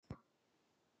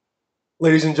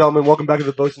Ladies and gentlemen, welcome back to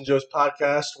the Boats and Joes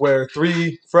podcast, where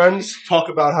three friends talk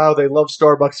about how they love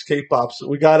Starbucks cake pops.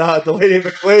 We got Delaney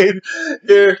McGlade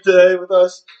here today with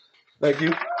us. Thank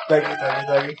you for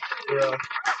coming.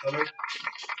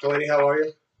 Delaney, how are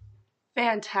you?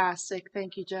 Fantastic.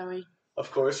 Thank you, Joey.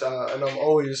 Of course, and I'm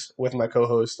always with my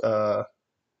co-host.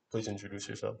 Please introduce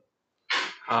yourself.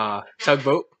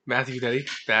 Tugboat, Matthew Detty,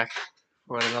 back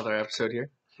for another episode here.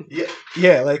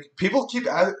 Yeah. Like people keep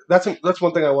that's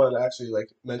one thing I wanted to actually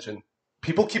mention.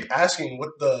 People keep asking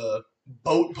what the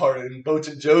boat part in Boats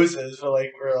and Joes is. So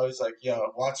we're always like, yeah,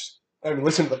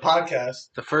 listen to the podcast.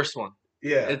 The first one.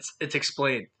 Yeah, it's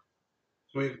explained.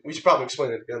 We should probably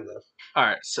explain it again though. All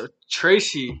right, so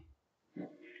Tracy,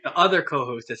 the other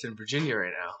co-host that's in Virginia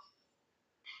right now,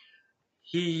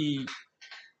 he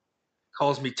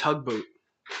calls me Tugboat,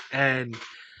 and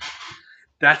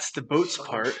that's the boats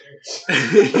part.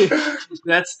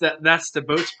 that's the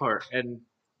boats part, and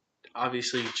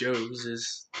obviously Joe's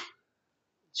is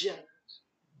Joe.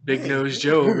 Big Nose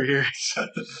Joe over here.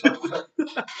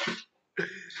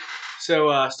 So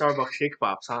Starbucks cake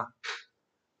pops, huh?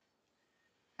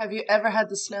 Have you ever had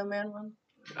the snowman one?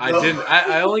 I didn't.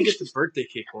 I only get the birthday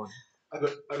cake one. I go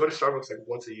to Starbucks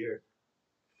once a year.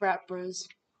 Frat bros.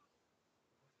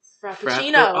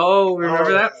 Frappuccino.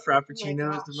 Remember that?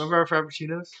 Frappuccinos. Oh Remember our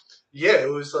Frappuccinos? Yeah, it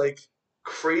was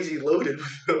crazy loaded.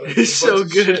 It's so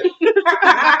good.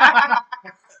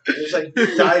 It was like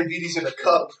diabetes in a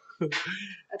cup.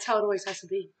 That's how it always has to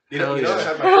be. You know, yeah. I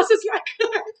had Or else it's not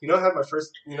good.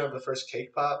 the first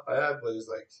cake pop I had was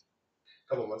a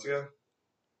couple months ago.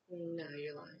 No,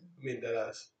 you're lying. I mean, dead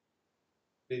ass.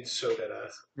 I mean, so dead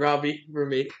ass. Robbie,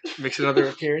 roommate, makes another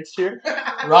appearance here.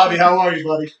 Robbie, how are you,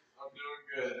 buddy? I'm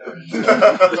doing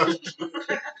good.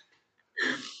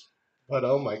 But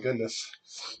oh my goodness,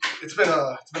 it's been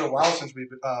a while since we've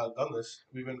done this.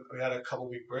 We had a 1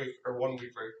 week break.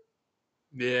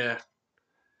 Yeah.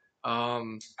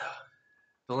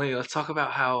 Delaney, let's talk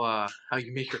about how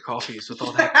you make your coffees with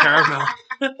all that caramel.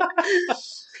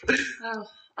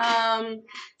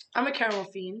 I'm a caramel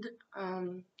fiend.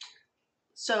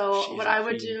 So She's what a I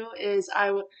would fiend. do is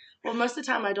most of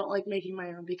the time I don't like making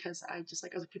my own because I just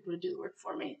like other people to do the work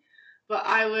for me. But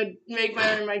I would make my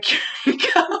own in my Keurig.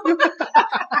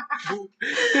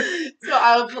 So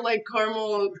I would put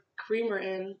caramel creamer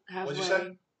in halfway. What'd you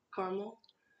say? Caramel?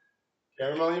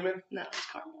 Caramel, you mean? No, it's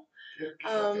caramel. Get the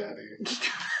fuck outta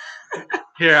here.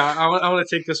 Here, I want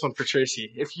to take this one for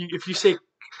Tracy. If you say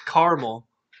caramel,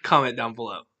 comment down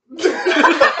below. Because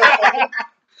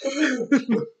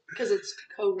it's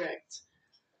correct.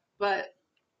 But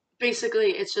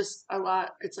basically, it's just a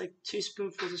lot. It's 2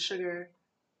 spoonfuls of sugar,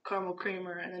 caramel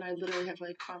creamer, and then I literally have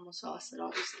caramel sauce that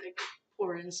I'll just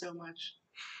pour in so much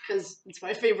because it's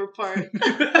my favorite part of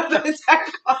the entire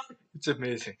coffee. It's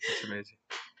amazing.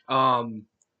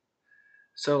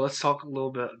 So let's talk a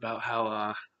little bit about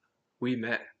how we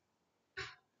met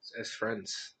as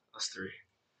friends, us three.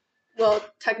 Well,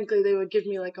 technically, they would give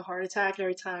me a heart attack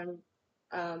every time.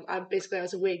 I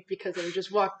was awake because they would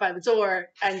just walk by the door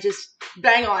and just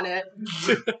bang on it and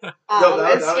scare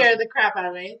the crap out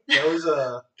of me. That was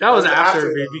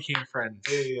after we though. became friends.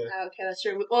 Yeah. Okay, that's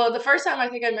true. Well, the first time I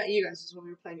think I met you guys was when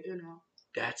we were playing Uno.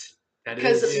 That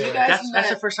Because is. you Yeah. guys That's the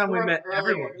met first time we met earlier.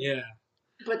 everyone. Yeah.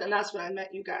 But then that's when I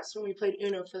met you guys, when we played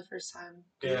Uno for the first time.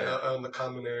 Yeah, out in the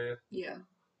common area. Yeah.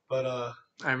 But I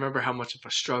remember how much of a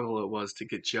struggle it was to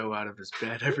get Joe out of his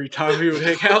bed every time we would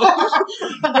hang out.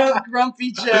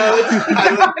 Grumpy Joe.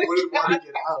 I wouldn't want to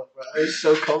get out. But I was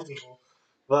so comfortable.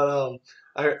 But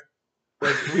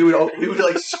we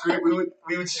would scream.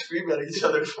 We would scream at each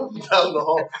other from down the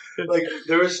hall.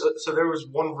 There was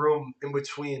one room in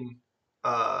between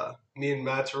me and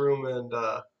Matt's room and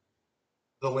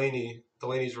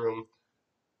Delaney's room.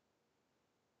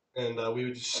 And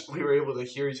we were able to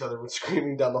hear each other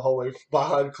screaming down the hallway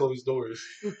behind closed doors.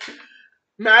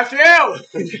 Matthew!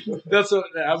 That's what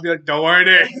I'll be like, don't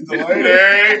worry. Don't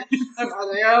worry.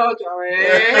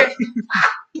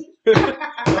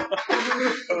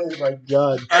 Oh my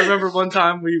god. I remember one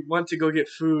time we went to go get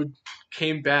food,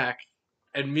 came back,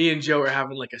 and me and Joe were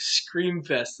having a scream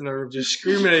fest in our room, just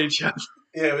screaming at each other.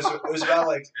 Yeah, it was about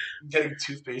getting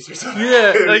toothpaste or something.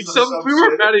 Yeah, It was some we were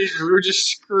shit. mad at each other, we were just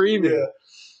screaming. Yeah.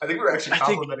 I think we were actually I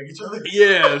think- complimenting each other.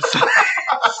 Yeah.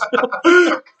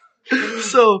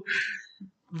 So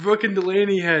Brooke and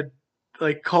Delaney had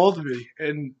called me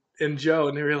and Joe,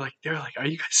 and they were like, are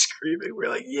you guys screaming? We're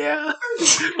like, yeah.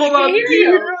 Hold on, I hear do you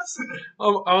you. hear us?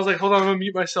 I was like, hold on, I'm gonna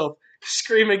mute myself.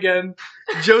 Scream again.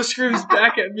 Joe screams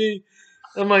back at me.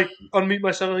 I'm like, unmute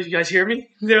myself. I'm like, you guys hear me?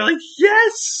 And they're like,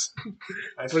 yes.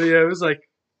 But yeah, it was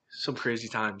some crazy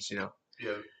times, Yeah,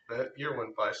 That year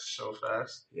went by so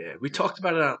fast. Yeah, we talked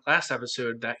about it on last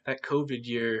episode. That COVID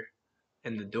year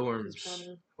in the It's dorms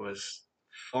funny. was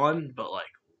fun, but like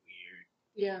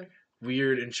Yeah.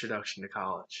 weird introduction to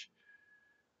college.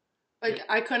 Like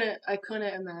I couldn't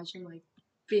imagine like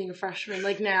being a freshman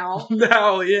like now.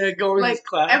 No, yeah, going Like to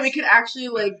class. and we could actually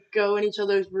like go in each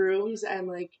other's rooms and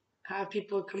like have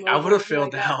people come over. I would have and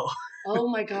failed like that. out. Oh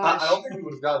my gosh. I don't think we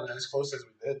would have gotten as close as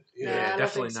we did. Nah, Yeah, I don't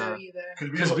definitely think so not. either.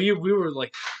 Because we were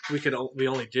like we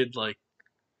only did like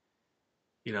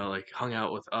like hung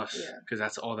out with us Yeah. because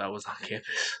that's all that was on campus.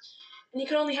 And you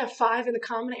could only have 5 in the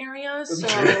common area, so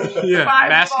Yeah, 5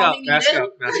 mask is all up, we mask needed.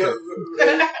 up, mask up.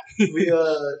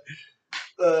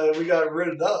 We got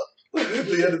written up at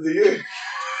the end of the year.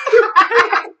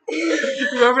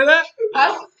 Remember that?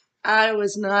 I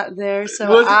was not there, so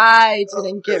Was it? I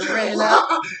didn't get written up.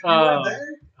 You weren't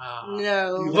there?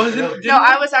 No. Was it? No,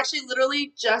 I was actually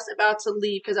literally just about to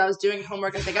leave because I was doing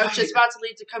homework. I think I was just about to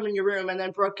leave to come in your room, and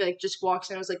then Brooke like just walks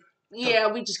in and was like,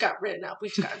 "Yeah, we just got written up. We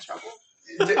just got in trouble."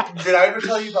 Did I ever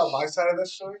tell you about my side of that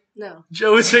story? No.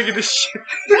 Joe was taking a shit.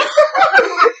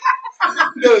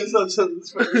 No, so this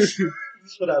is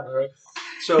what happened, right?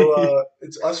 So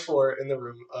it's us 4 in the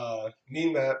room.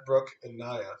 Me, Matt, Brooke, and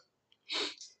Naya.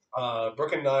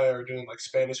 Brooke and Naya are doing like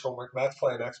Spanish homework. Matt's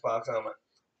playing Xbox, and I'm like,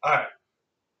 all right,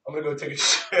 I'm gonna go take a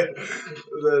shit. And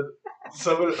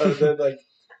then like,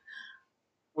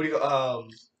 what do you go?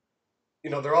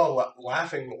 They're all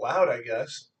laughing loud, I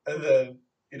guess, and then.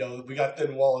 We got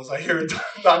thin walls. I hear a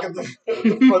knock at the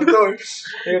front door. I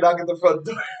hear a knock at the front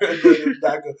door, and then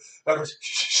back goes,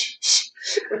 shh, shh, shh.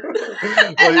 I'm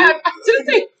just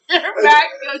think their back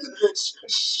goes.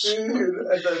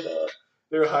 And then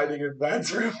they're hiding in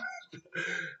Matt's room,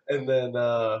 and then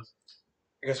I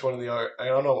guess one of the I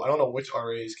don't know which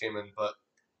RAs came in, but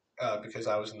because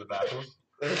I was in the bathroom,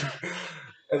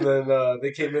 and then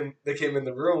they came in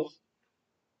the room,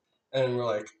 and we're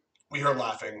like. We heard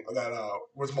laughing that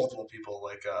was multiple people.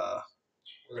 Like,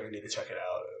 we're gonna need to check it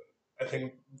out. I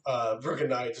think Brooke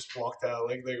and I just walked out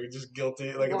like they were just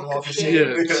guilty, like Walk a walk of of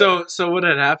shame. shame. Yeah. So what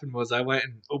had happened was I went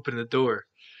and opened the door,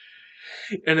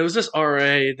 and it was this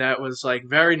RA that was like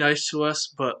very nice to us,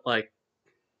 but like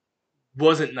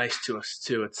wasn't nice to us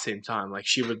too at the same time. Like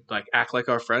she would like act like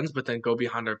our friends, but then go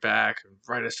behind our back and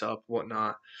write us up,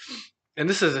 whatnot. And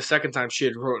this is the second time she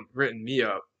had written me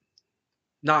up,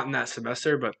 not in that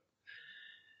semester, but.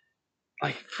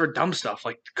 Like for dumb stuff,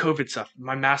 like COVID stuff.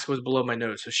 My mask was below my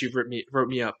nose, so she wrote me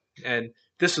up. And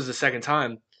this was the second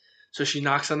time. So she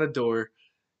knocks on the door,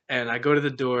 and I go to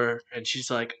the door, and she's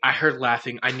like, "I heard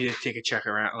laughing. I need to take a check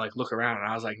around, like look around." And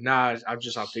I was like, "Nah, I'm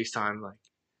just on FaceTime, like,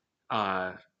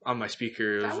 on my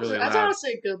speaker. It was really That's loud."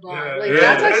 honestly a good line. Like Yeah,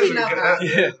 that's that actually is not good. bad.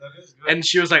 Yeah. That is good. And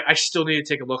she was like, "I still need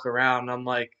to take a look around." And I'm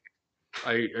like,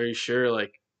 "Are you sure?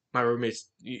 Like, my roommate's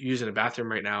using the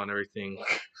bathroom right now and everything."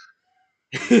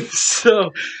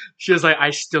 So she was like, I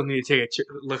still need to take a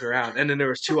look around. And then there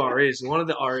was 2 RAs. One of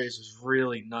the RAs was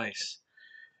really nice.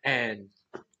 And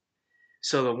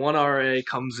so the one RA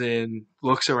comes in,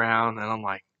 looks around, and I'm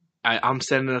like, I'm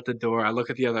standing at the door. I look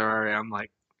at the other RA. I'm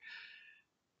like,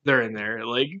 they're in there.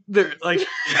 Like, they're like,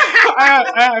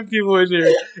 I have people in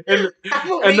there. And They're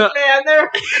in there.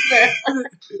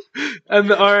 and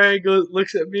the RA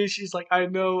looks at me. She's like, I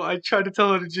know. I tried to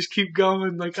tell her to just keep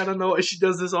going. Like, I don't know why she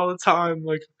does this all the time.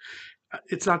 Like,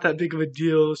 it's not that big of a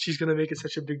deal. She's gonna make it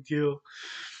such a big deal.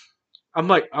 I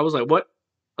was like, what?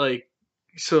 Like,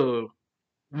 so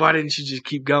why didn't she just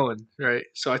keep going, right?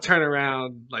 So I turn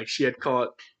around, like she had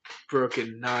caught Brooke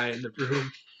and I in the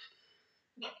room,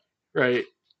 right?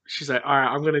 She's like, all right,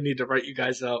 I'm gonna need to write you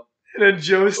guys up. And then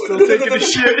Joe's still taking a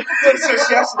shit. So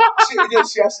she has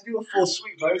to do a full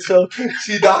sweep, right? So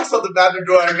she knocks on the bathroom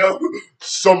door. I go,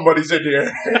 somebody's in here.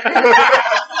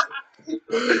 And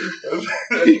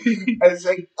it's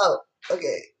like, oh,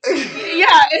 okay.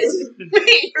 Yeah, it's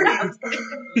me.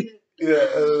 Yeah,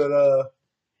 and then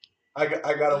I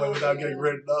got away without getting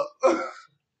written up.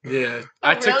 Yeah,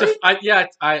 Oh, really?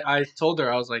 I told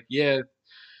her, I was like, yeah,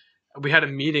 we had a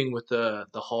meeting with the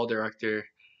hall director,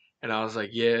 and I was like,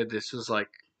 yeah, this was like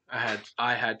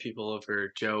I had people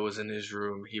over. Joe was in his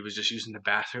room. He was just using the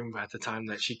bathroom at the time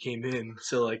that she came in.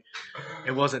 So like,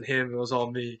 it wasn't him. It was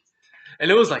all me. And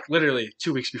it was like literally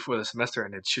 2 weeks before the semester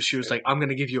ended. She was like, I'm going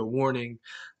to give you a warning.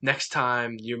 Next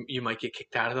time you might get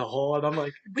kicked out of the hall. And I'm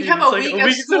like, We dude, have it's a like week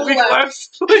of school week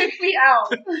left. Kick me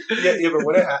out. Yeah, but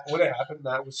when it happened,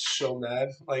 Matt was so mad.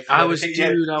 Like I he was had so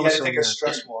to take a mad.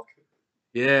 stress walk.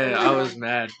 Yeah, I was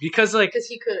mad. Because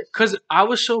He could. Because I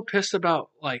was so pissed about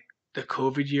like the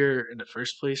COVID year in the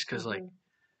first place. Because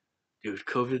dude,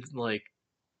 COVID, like,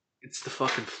 it's the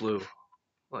fucking flu.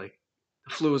 Like,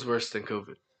 The flu is worse than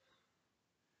COVID.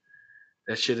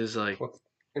 That shit is like,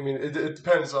 I mean, it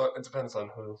depends on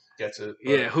who gets it.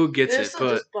 But yeah, who gets They're it? still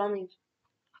But just bumming.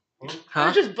 huh?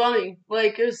 They're just bumming.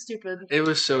 Like, it was stupid. It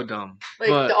was so dumb. Like,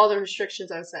 But all the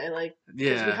restrictions, I would say. Like,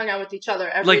 because we yeah, hung out with each other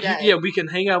every like day. yeah, we can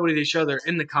hang out with each other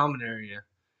in the common area,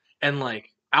 and like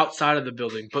outside of the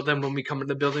building. But then when we come in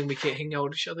the building, we can't hang out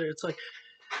with each other. It's like,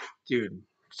 dude,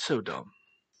 so dumb.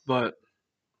 But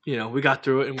you know, we got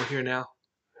through it, and we're here now,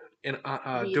 and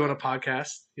We doing a up. podcast.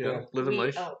 You know, Yeah. living We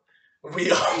life. up.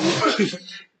 we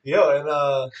yeah,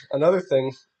 and another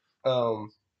thing,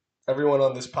 everyone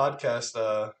on this podcast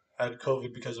had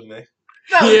COVID because of me.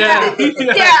 No, Yeah.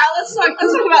 yeah. Let's talk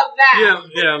about that.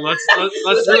 Yeah. Let's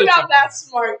Let's really talk talk about that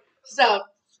smart stuff.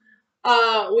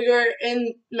 We were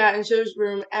in Matt and Joe's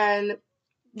room, and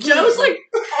Joe's like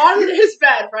on his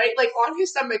bed, right? Like on his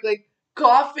stomach, like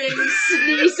coughing,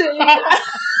 sneezing.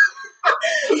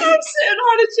 I'm sitting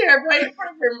on a chair right in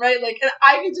front of him, right? Like, and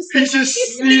I can just He's think just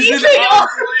he's sneezing on.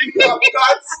 I'm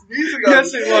not sneezing on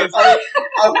Yes, you. it was.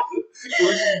 It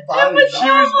was just body.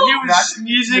 He was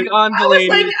sneezing on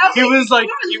Delaney. He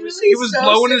was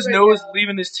blowing his nose,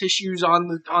 leaving his tissues on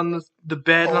the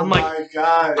bed, and Oh I'm like, my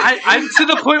god! I'm to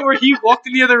the point where he walked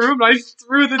in the other room, and I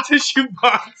threw the tissue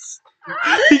box.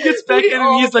 He gets back in,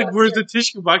 and he's like, "Where's the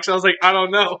tissue box?" I was like, "I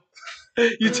don't know."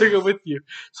 You took it with you,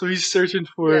 so he's searching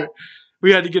for it.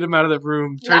 We had to get him out of the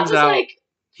room. Turns out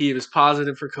he was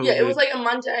positive for COVID. Yeah, it was like a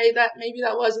Monday. That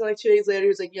was, and like 2 days later, he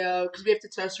was like, "Yo," because we have to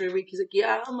test every week. He's like,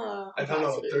 "Yeah, I'm I found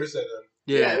out on Thursday then.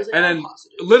 Yeah, it was like, and I'm then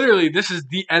positive. literally, this is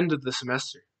the end of the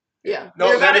semester. Yeah, No,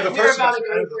 we were about to the go first to semester,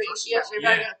 break.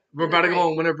 Yeah, We're about to go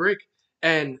on winter break,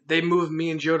 and they moved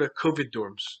me and Joe to COVID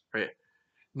dorms. Right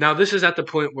now, this is at the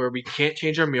point where we can't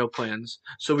change our meal plans,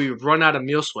 so we run out of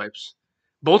meal swipes.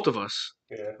 Both of us,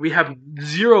 we have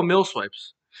 0 meal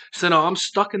swipes. So now I'm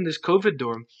stuck in this COVID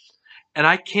dorm, and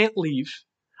I can't leave.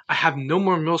 I have no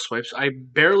more meal swipes. I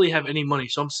barely have any money,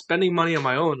 so I'm spending money on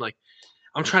my own. Like,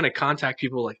 I'm trying to contact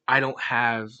people. Like, I don't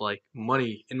have like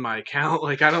money in my account.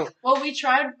 Like, I don't. Well, we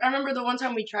tried. I remember the one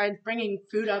time we tried bringing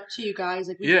food up to you guys.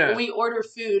 Like, we ordered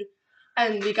food,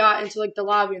 and we got into like the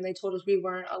lobby, and they told us we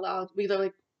weren't allowed. We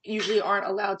like usually aren't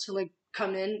allowed to like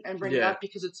come in and bring it up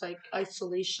because it's like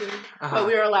isolation. But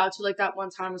we were allowed to like that one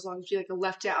time as long as we like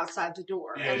left it outside the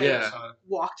door and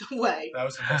walked away. That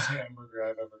was the best hamburger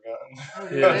I've ever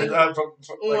gotten. Yeah.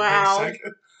 Wow.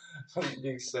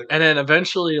 Being sick. And then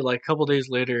eventually, like a couple days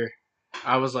later,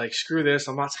 I was like, "Screw this!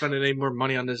 I'm not spending any more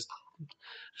money on this."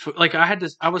 Like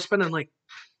I was spending like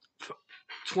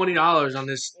 $20 on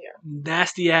this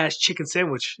nasty ass chicken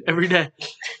sandwich every day,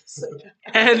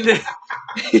 and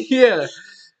yeah.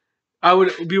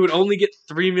 We would only get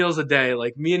 3 meals a day.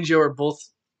 Like, me and Joe are both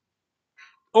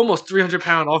almost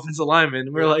 300-pound offensive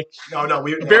linemen. We're like,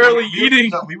 we were barely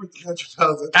eating. We were 300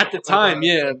 pounds at the time,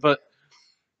 yeah. But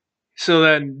so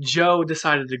then Joe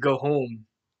decided to go home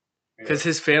because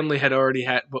his family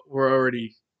were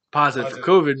already positive for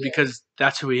COVID because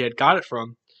that's who he had got it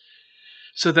from.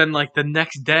 So then, like, the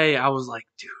next day, I was like,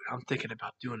 dude, I'm thinking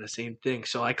about doing the same thing.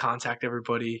 So I contact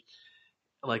everybody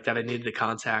like that I needed to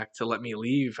contact to let me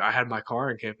leave. I had my car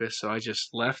on campus, so I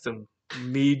just left, and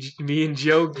me and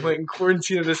Joe went in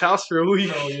quarantine at his house for a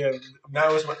week. Oh yeah, that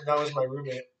was my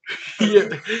roommate. Yeah,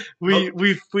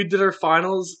 we did our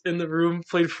finals in the room,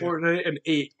 played Fortnite, and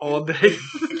ate all day.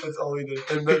 That's all we did.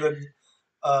 And then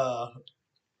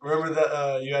remember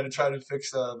that you had to try to fix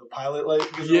the pilot light?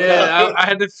 Yeah, I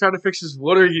had to try to fix his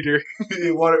water heater.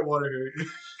 water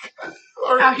heater.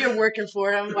 Out here working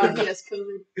for him while he has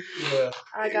COVID.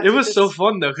 Yeah. It was so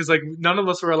fun though, because like none of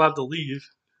us were allowed to leave.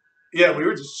 Yeah, we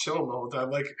were just chilling the whole time.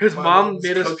 Like his mom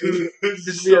made us food.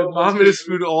 Mom made us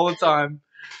food all the time.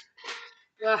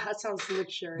 Wow, that sounds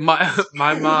luxurious. My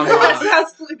mom. That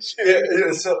sounds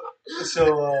luxurious. Yeah.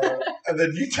 So and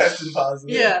then you tested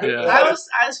positive. Yeah. I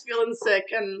was feeling sick,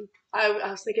 and I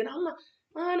was thinking,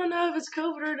 I don't know if it's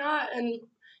COVID or not. And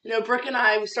Brooke and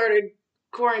I started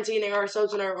quarantining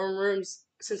ourselves in our own rooms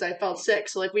since I felt sick.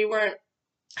 So like we weren't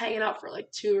hanging out for like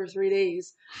 2 or 3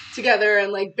 days together,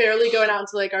 and like barely going out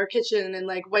into like our kitchen and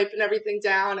like wiping everything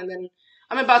down. And then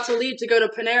I'm about to leave to go to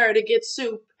Panera to get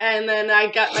soup, and then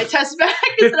I got my test back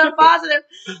and I'm positive,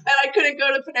 and I couldn't go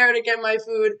to Panera to get my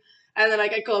food. And then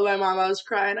like I called my mom, I was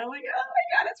crying. I'm like, oh my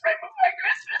god, it's right before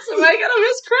Christmas. Am I gonna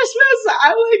miss Christmas?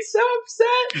 I was like so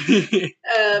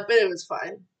upset. But it was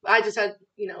fine. I just had,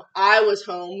 I was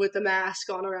home with a mask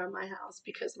on around my house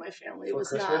because my family was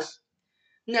Christmas?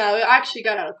 Not. No, I actually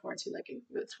got out of quarantine like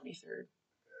the 23rd.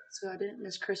 So I didn't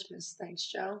miss Christmas. Thanks,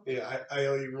 Joe. Yeah, I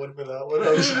owe you one for that one.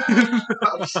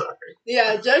 I'm sorry.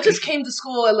 Yeah, Joe just came to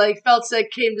school and like felt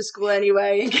sick, came to school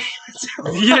anyway.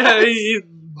 And Yeah,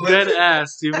 dead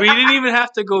ass, dude. We didn't even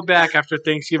have to go back after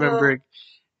Thanksgiving break.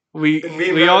 And me and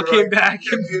We Matt all were came like, back.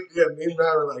 Me and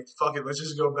Matt were like, fuck it, let's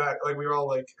just go back. Like, we were all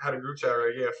like, had a group chat,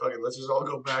 right? Yeah, fuck it, let's just all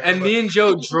go back. And me and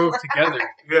Joe drove together.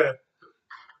 Yeah.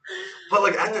 But,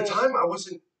 like, at the time, I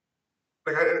wasn't,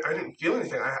 like, I didn't feel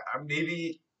anything.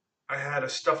 Maybe I had a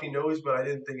stuffy nose, but I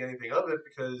didn't think anything of it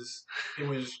because it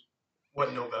was,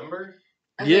 November?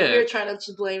 I think we were trying to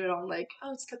just blame it on, like,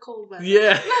 oh, it's the cold weather.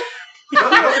 Yeah.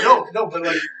 No, but,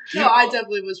 like... No, I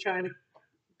definitely was trying to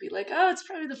be like, oh, it's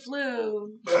probably the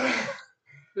flu.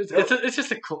 It's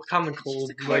just a common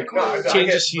cold. Just a Like, cold. change of But I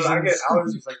get seasons.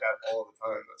 allergies like that all the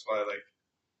time. That's why I, like,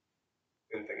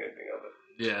 didn't think anything of it.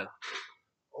 Yeah.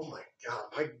 Oh my god,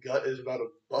 my gut is about to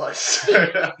bust.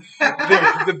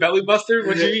 The belly buster?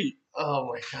 What'd you eat? Oh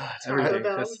my god. Everything.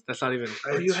 Bell. That's not even...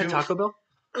 I Oh, you had had Taco Bell?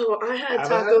 Oh, I had Have I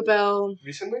Taco had- Bell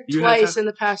Recently? You had twice Taco- in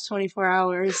the past 24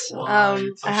 hours. What?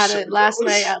 I had I'm it so last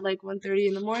jealous. night at like 1:30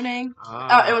 in the morning.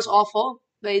 Ah. It was awful.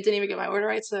 They didn't even get my order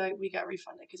right, so we got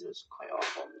refunded because it was quite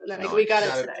awful. And then we got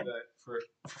it today. For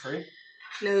free?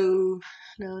 No,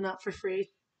 not for free.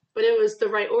 But it was the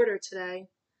right order today.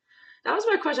 That was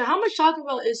my question. How much Taco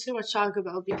Bell is too much Taco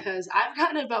Bell? Because I've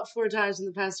gotten it about 4 times in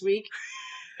the past week.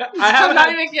 I'm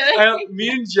not even kidding. Me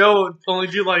and Joe only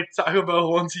do like Taco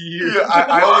Bell once a year. Yeah,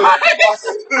 I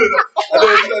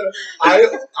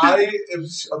am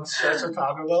obsessed with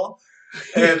Taco Bell,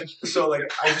 and so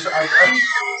like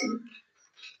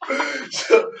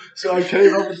so I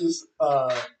came up with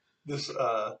this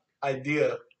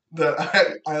idea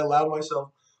that I allowed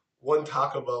myself one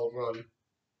Taco Bell run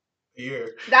a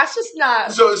year. That's just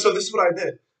not. So this is what I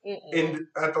did. Mm-mm.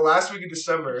 At the last week of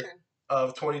December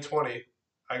of 2020,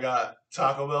 I got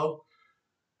Taco Bell.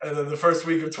 And then the first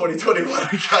week of 2021,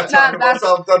 I got Taco Bell.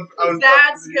 So I'm done.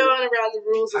 That's going around the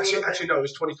rules. Actually, no, it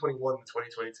was 2021 to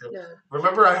 2022. No.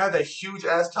 Remember, I had that huge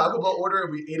ass Taco Bell order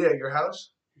and we ate it at your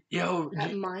house? Yo,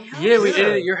 At my house? yeah, we ate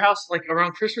it at your house like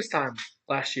around Christmas time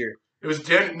last year. It was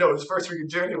it was first week of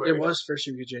January. It was first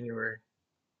week of January.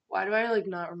 Why do I like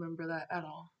not remember that at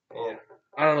all? Yeah.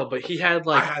 I don't know, but he had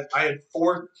like I had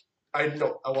 4. I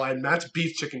had Matt's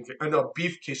beef quesarito.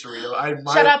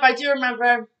 Shut up! I do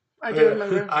remember. I do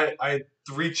remember. I had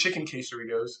 3 chicken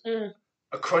quesaritos,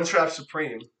 a Crunchwrap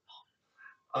Supreme.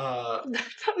 That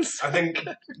sounds so I think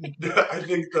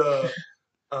the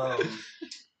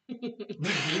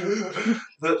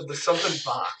the something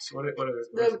box. What is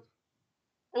it?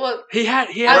 Well, he had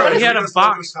a Doritos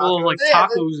box Locos full of like yeah, tacos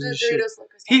the and shit. Doritos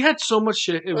Locos He had so much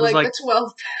shit. It or was like the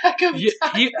 12 pack of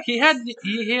he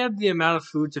had the amount of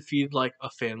food to feed like a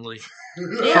family.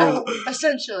 Yeah,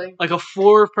 essentially. Like a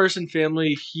 4-person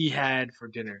family he had for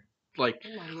dinner. Like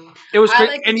Oh my Lord. it was I great.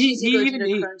 like And the he cheesy even version of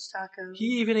ate crunch taco. he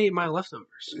even ate my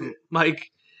leftovers.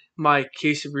 Like my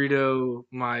quesarito,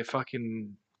 my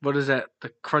fucking what is that? The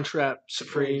Crunchwrap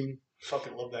Supreme.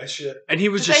 Fucking love that shit. And he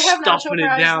was Did just they have nacho stuffing it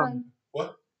fries down. then?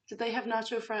 What? Did they have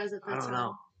nacho fries at that I don't time?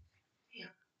 know. Yeah.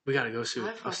 We gotta go soon.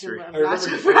 I Us fucking 3. love I remember,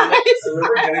 nacho I fries.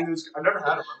 remember getting those. I never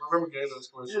had them. I remember getting those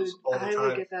commercials all the I time.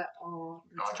 would get that all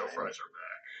the Nacho time. fries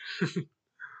are back.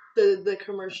 The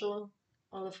commercial,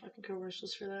 all the fucking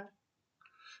commercials for that.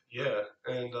 Yeah,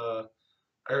 and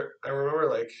I remember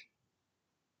like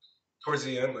towards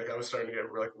the end, like I was starting to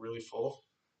get like really full,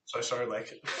 so I started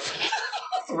like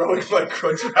throwing my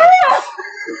crunch wrap.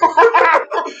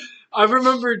 I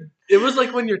remember it was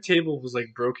like when your table was like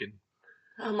broken.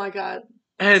 Oh my god.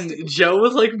 And Stupid Joe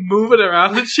was like moving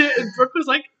around and shit, and Brooke was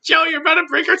like, "Joe, you're about to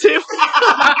break our table."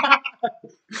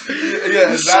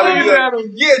 Yeah, Swinging at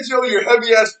him. yeah, Joe, your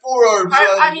heavy ass forearms.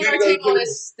 I mean, our table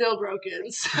is still broken,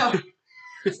 so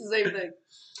it's the same thing.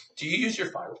 Do you use your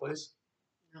fireplace?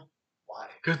 No. Why?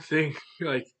 Good thing.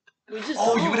 Like, We just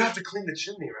Oh, don't. you would have to clean the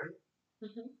chimney, right?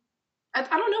 Mhm.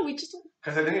 I don't know. We just don't.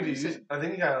 Because I think if you use, I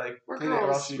think you gotta like We're clean it or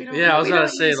girls. else We you don't- yeah, I was we gonna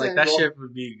don't say use like it. that You'll- shit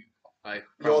would be like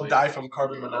you'll probably- die from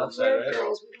carbon monoxide, We're right?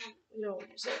 girls. We don't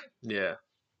use it. Yeah.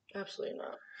 Absolutely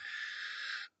not.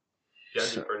 Yeah,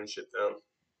 I'd be burning shit down.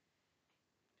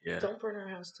 Yeah. Don't burn our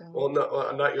house down. Well,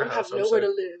 no, not your I house. have I'm nowhere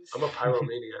saying. to live. I'm a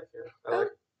pyromaniac. Yeah,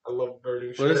 I love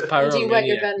burning shit. What is And do you wet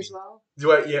your pyromaniac bed mean? as well?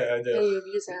 Do I? Yeah, I And do. you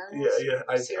abuse animals? Yeah,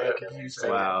 I Serial killer. abuse.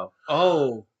 Wow.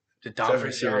 Oh, the Dahmer Jeffrey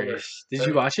Dahmer. series. Did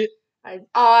you watch it?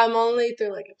 I'm only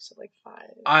through like episode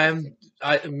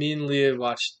 5. Me and Leah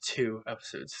watched 2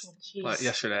 episodes Oh, jeez.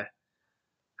 yesterday.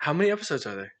 How many episodes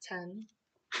are there? 10.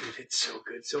 Dude, it's so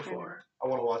good so far. I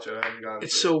want to watch it. I haven't gotten.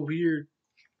 It's so weird.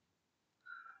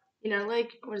 You know,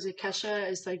 like what is it? Kesha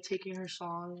is like taking her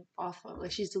song off of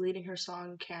like she's deleting her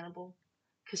song "Cannibal"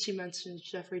 because she mentioned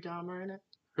Jeffrey Dahmer in it.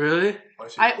 Really?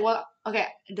 Okay,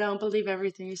 don't believe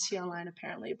everything you see online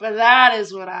apparently, but that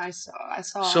is what I saw.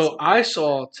 So I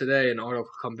saw today an article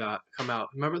come out.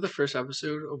 Remember the first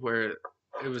episode of where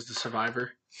it was the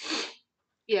survivor?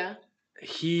 Yeah,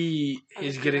 He I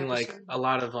is like getting the like episode. a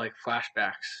lot of like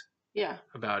flashbacks yeah.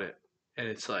 about it, and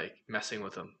it's like messing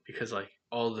with him because like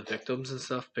all the victims and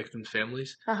stuff, victims'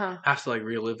 families have to like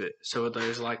relive it. So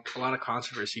there's like a lot of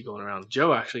controversy going around.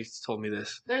 Joe actually told me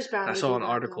this. There's bound I to saw be an that,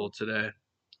 article though. today.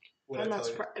 I'm not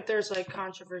surprised if there's like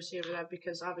controversy over that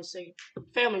because obviously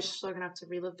families are still gonna have to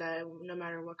relive that no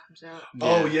matter what comes out.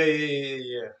 Oh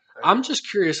yeah. I'm just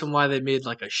curious on why they made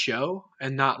like a show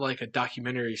and not like a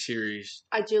documentary series,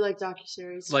 I do like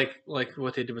docuseries. like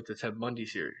what they did with the Ted Bundy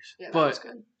series. Yeah, that but was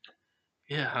good.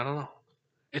 yeah, I don't know.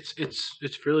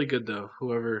 It's really good though.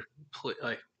 Whoever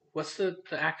like what's the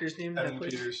actor's name? Evan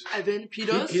Peters. Evan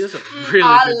Peters. He does a really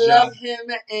I good love job. him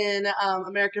in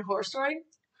American Horror Story.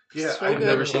 Yeah, So I've good.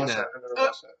 never seen that. I've never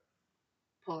watched that.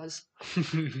 Pause.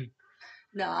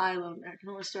 No, I love American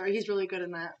Horror Story. He's really good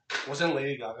in that. Wasn't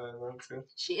Lady Gaga in that too?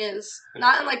 She is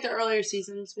not in like the earlier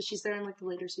seasons, but she's there in like the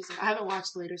later seasons. I haven't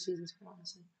watched the later seasons,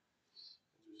 honestly.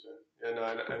 Yeah, no,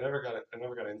 I never got it. I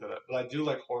never got into that, but I do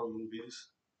like horror movies.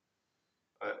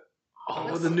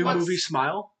 The new movie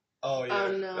Smile. Oh yeah,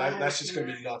 Oh, no, that's just gonna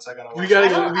be nuts. I gotta watch. We gotta it.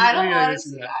 go. I don't gotta want go to see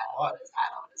see that. that. I don't want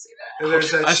to see that. And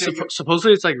there's that shit.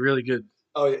 Supposedly it's like really good.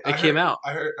 Oh yeah, It came out.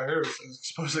 I heard it was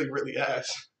supposedly really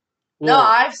ass. No, Well,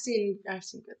 I've seen good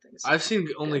things. I've seen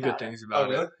only good about things Oh about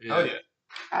really? it. Yeah. Oh yeah.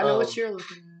 I know what you're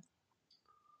looking at.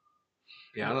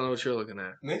 Yeah, I don't know what you're looking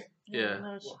at. Me? Yeah. I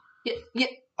know what yeah.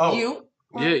 Oh. You.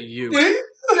 Yeah, you.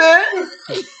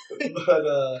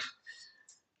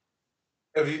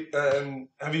 But Delaney,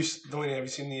 have you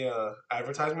seen the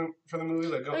advertisement for the movie?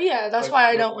 Like, Oh yeah, that's like, why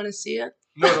I don't want to see it.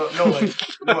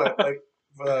 like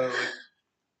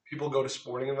people go to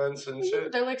sporting events and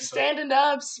shit. They're like standing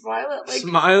up, smiling, like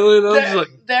Smiling. I was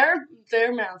like,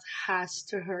 their mouth has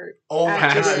to hurt. Oh my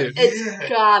Has god! to. It's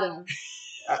gotta.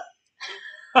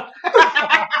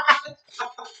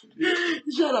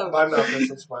 Shut up. My mouth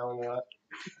isn't smiling a lot,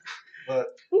 but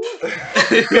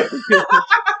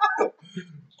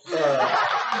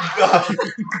God.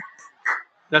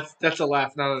 that's a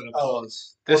laugh, not an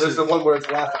applause. Well, This there's is the one where it's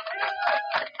laughing.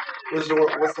 What's the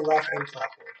laugh and clap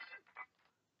one?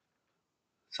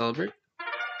 celebrate.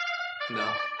 No.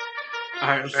 All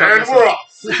right, I'm And starting. we're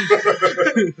off.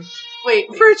 Wait,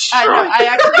 Rich I know. Strike.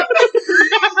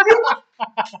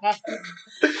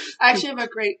 I actually have a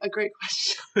great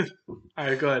question. All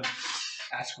right, go ahead.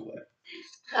 Ask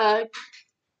away.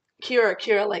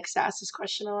 Kira likes to ask this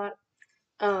question a lot.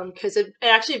 Because it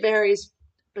actually varies,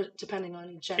 but depending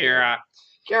on gender.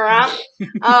 Kira.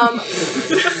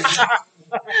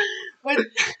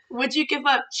 Would you give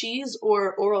up cheese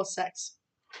or oral sex?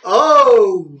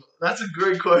 Oh, that's a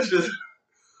great question.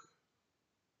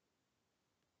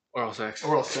 Oral sex.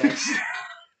 Oral sex.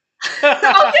 Okay,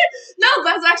 no,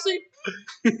 that's actually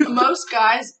most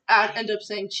guys end up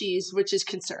saying cheese, which is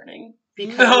concerning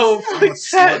because No, fuck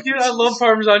that, dude. I love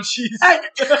Parmesan cheese. I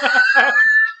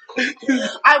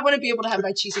wouldn't be able to have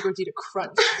my cheesy gordita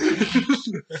crunch.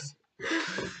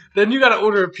 Then you gotta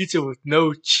order a pizza with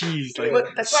no cheese. Like,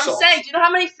 But that's what I'm Salt. saying. Do you know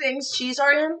how many things cheese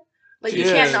are in? Like you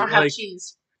Yeah, can't not have like-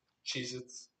 cheese.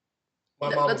 Cheez-Its. My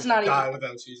No, mom that's would not die even-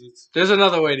 without Cheez-Its. there's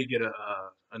another way to get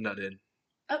a nut in.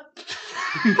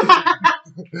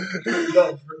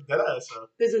 No, deadass, huh?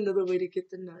 There's another way to get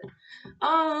the nut.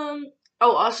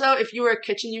 Oh, also, if you were a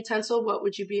kitchen utensil, what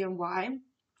would you be and why?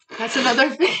 That's another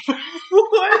thing.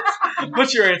 What?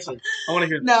 What's your answer? I want to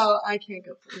hear this. No, I can't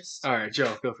go first. All right,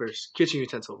 Joe, go first. Kitchen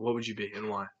utensil. What would you be and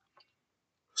why?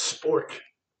 Spork.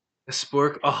 A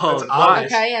spork. Oh, That's why?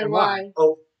 obvious. Okay, and why?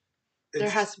 Oh, There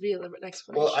it's- has to be an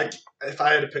explanation. Well, if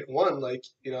I had to pick one, like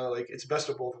it's best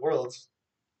of both worlds.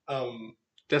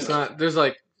 That's not. There's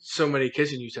like so many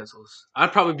kitchen utensils.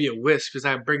 I'd probably be a whisk because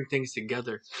I bring things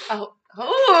together. Oh.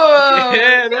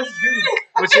 Yeah, that's good.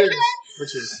 What's yours?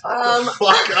 What's yours?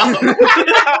 Fuck up.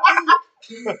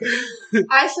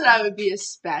 I said I would be a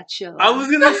spatula. I was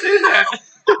gonna say that.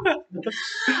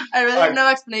 I really have no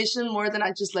explanation more than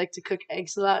I just like to cook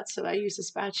eggs a lot, so I use a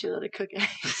spatula to cook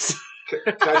eggs. Can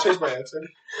I change my answer?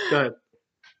 Go ahead.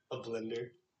 A blender.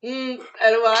 And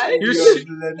why? You're You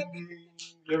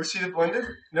ever seen it blended?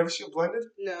 Never seen it blended?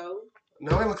 No.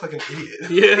 No, I look like an idiot.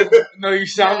 Yeah. No, you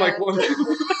sound like one. Can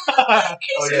you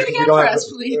Oh, say yeah, it we again don't for have us,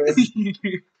 to-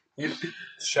 please?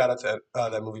 Shout out to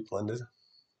that movie Blended.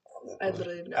 I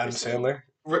literally have never Adam seen it.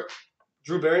 Sandler.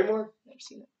 Drew Barrymore? Never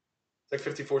seen it. Like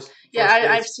 54. Yeah, First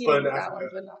I've Dates, seen but in that Africa. one,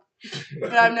 but not.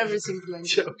 But I've never seen Blend.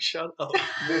 Joe, shut up.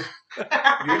 You're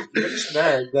just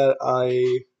mad that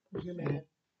I You're mad.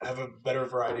 have a better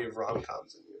variety of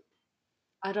rom-coms than you.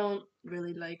 I don't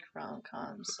really like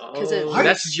rom-coms Oh,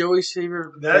 that's Joey's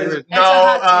favorite. That is favorite. It's a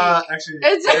hot take. actually,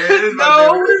 It's it is my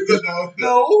no, favorite.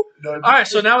 No. All right,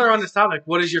 so now we're on this topic.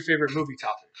 What is your favorite movie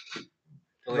topic?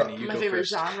 Delaney, you my go favorite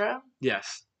first. genre.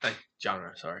 Yes, like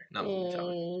genre. Sorry, not movie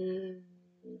topic.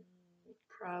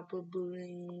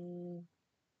 Probably.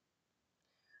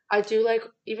 I do like,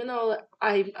 even though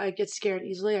I get scared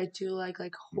easily, I do like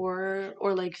horror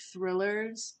or like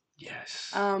thrillers. Yes.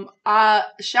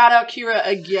 Shout out Kira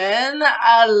again.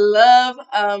 I love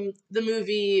the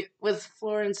movie with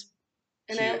Florence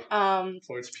in Pugh. it.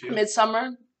 Florence Pugh.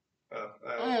 Midsummer.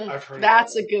 I've heard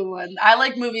That's of a good one. I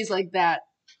like movies like that.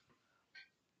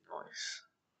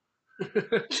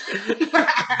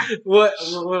 What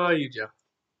about you, Joe?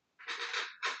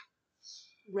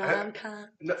 Rom-com.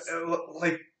 No,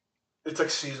 like it's like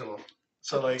seasonal.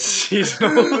 So like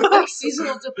Seasonal. Like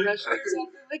seasonal depression or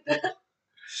something like that.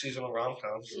 seasonal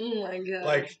rom-coms. Oh my god.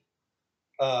 Like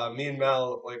me and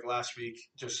Mel like last week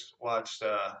just watched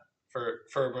for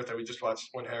her birthday we just watched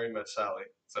When Harry Met Sally.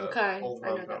 It's a Okay, old I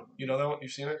know rom-com. that one. You know that one?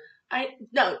 You've seen it?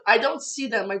 No, I don't see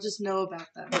them. I just know about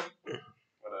them.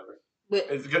 Whatever. But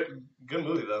It's a good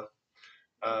movie though.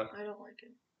 I don't like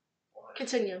it.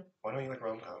 Continue. Why don't you like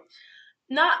rom-coms?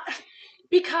 Not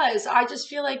because I just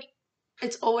feel like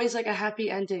it's always like a happy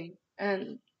ending,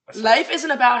 and life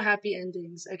isn't about happy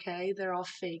endings. Okay, they're all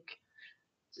fake.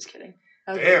 Just kidding.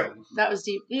 Okay. Damn. That was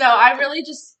deep. No, I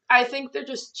think they're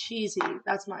just cheesy.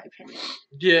 That's my opinion.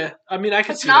 Yeah, I mean, I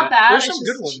can It's see not that. bad. There's It's some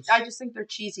just, good ones. I just think they're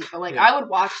cheesy, but like Yeah. I would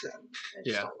watch them. I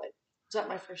just Yeah. don't like. It's not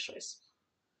my first choice.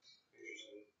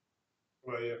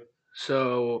 Well, yeah.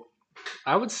 So,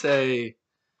 I would say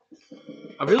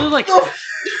I really like.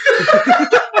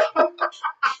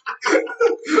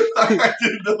 I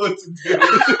didn't know what to do.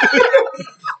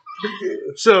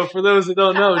 So, for those that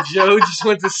don't know, Joe just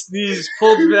went to sneeze,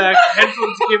 pulled back,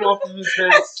 headphones came off of his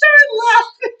head.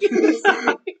 Started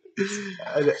laughing.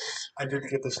 I did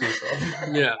get the sneeze off.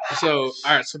 Yeah. So, all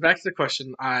right. So back to the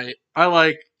question. I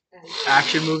like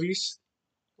action movies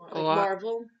Like a lot.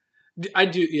 Marvel. I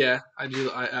do. Yeah, I do.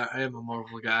 I am a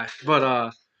Marvel guy, but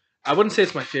I wouldn't say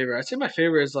it's my favorite. I'd say my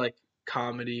favorite is like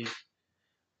comedy,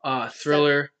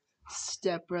 thriller,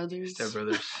 Step Brothers.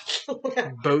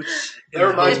 boats. That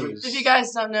reminds me. If you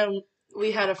guys don't know,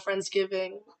 we had a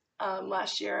Friendsgiving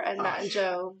last year, and Matt and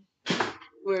Joe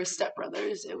were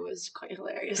stepbrothers. It was quite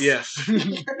hilarious. Yes.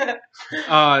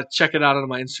 Check it out on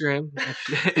my Instagram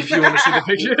if you want to see the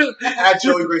picture. At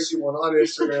Joey Gracie 1 on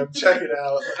Instagram. Check it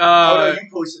out. No, you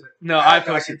posted it. No, I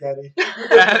posted Daddy.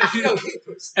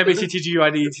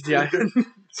 MATTGUIDETTI.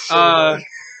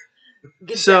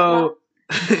 So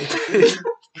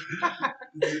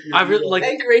I really like.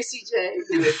 And Gracie J.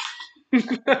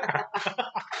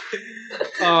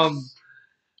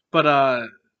 But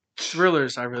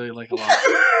thrillers I really like a lot.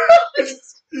 I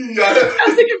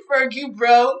was thinking Fergie,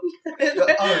 bro.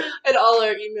 And all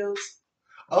our emails.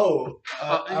 Oh,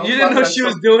 you didn't know she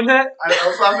was doing that? I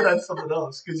was laughing at something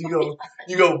else because you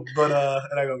go, but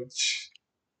and I go.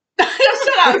 Shut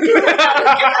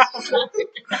up.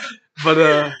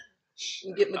 But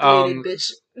You get McGlade,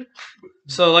 bitch.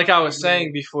 so like I was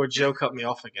saying before, Joe cut me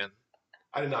off again.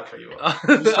 I did not cut you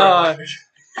off.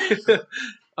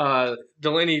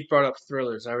 Delaney brought up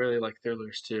thrillers. I really like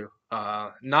thrillers too.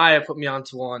 Naya put me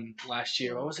onto one last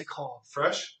year. What was it called?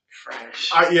 Fresh.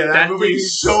 Yeah, that movie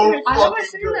is so I fucking haven't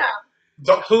seen good. that.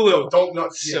 Hulu. Don't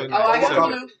not. So Yeah, Oh, I got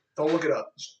don't, Hulu. don't look it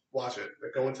up. Just watch it.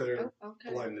 Go into there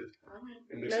Okay. blinded. Alright.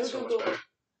 It makes No it so Google. much better.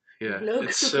 Yeah, No.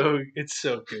 it's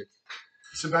so good.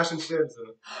 Sebastian Stan's in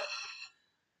it.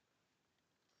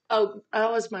 Oh,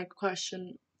 that was my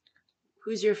question.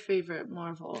 Who's your favorite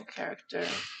Marvel character?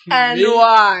 And Me?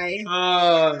 why?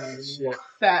 Shit.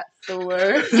 Fat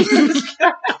Thor.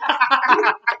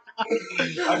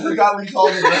 I forgot we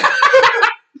called him that.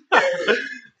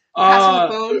 Passing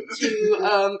the phone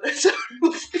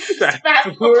to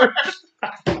Fat Thor.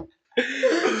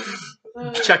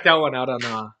 Check that one out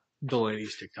on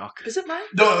Delaney's TikTok. Is it mine?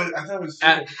 No, I thought it was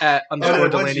At Oh, underscore it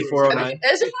was Delaney yours. 409.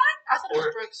 Is it mine? I thought it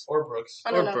was Brooks. or Brooks.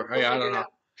 I don't know. Or Brooks. We'll Yeah, I figure don't it know.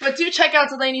 out. But do check out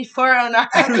Delaney 409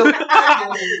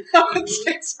 on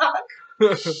TikTok.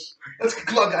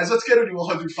 Come on, guys. Let's get her to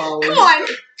 100 followers. Come on.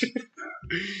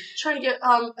 Trying to get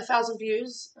 1,000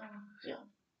 views. Yeah.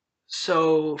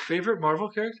 So, favorite Marvel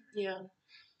character? Yeah.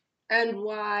 And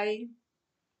why?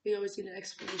 We always need an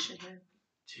explanation here.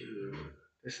 Dude,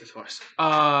 this is hard.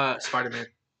 Spider-Man.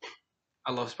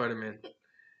 I love Spider-Man.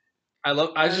 I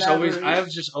have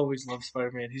just always loved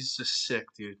Spider-Man. He's just sick,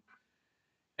 dude.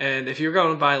 And if you're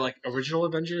going by like original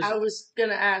Avengers, I was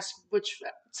gonna ask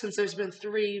since there's been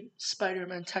 3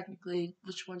 Spider-Man technically,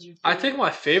 which one's your favorite? I think my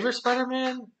favorite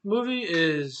Spider-Man movie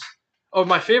is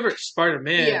my favorite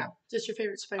Spider-Man. Yeah, just your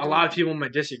favorite Spider-Man. A lot of people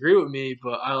might disagree with me,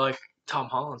 but I like Tom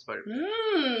Holland's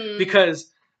Spider-Man because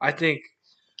I think.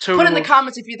 Put in the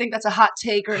comments if you think that's a hot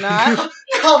take or not.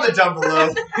 Comment down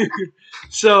below.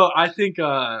 So I think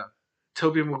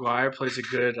Tobey Maguire plays a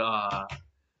good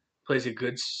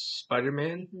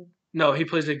Spider-Man. Mhm. No, he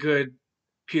plays a good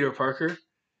Peter Parker.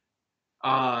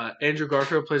 Andrew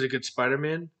Garfield plays a good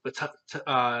Spider-Man, but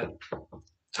Tom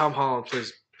Holland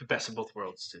plays the best of both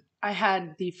worlds, too. I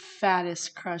had the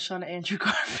fattest crush on Andrew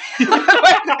Garfield.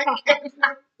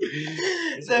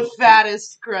 The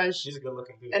fattest crush. He's a good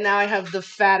looking dude. And now I have the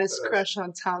fattest crush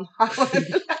on Tom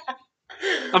Holland.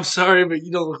 I'm sorry, but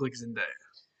you don't look like Zendaya.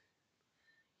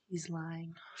 He's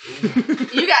lying.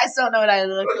 You guys don't know what I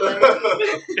look like.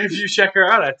 If you check her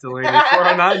out at Delaney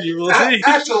 409, you will see.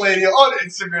 At Delaney on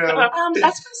Instagram.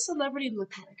 That's my celebrity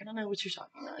lookalike. I don't know what you're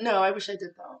talking about. No, I wish I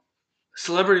did though.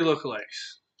 Celebrity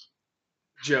lookalikes.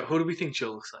 Joe, who do we think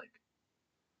Joe looks like?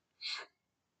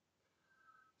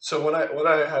 So when I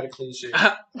had a clean shave,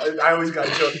 I always got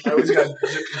Jonah Hill.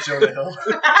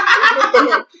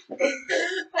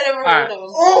 I never heard of him.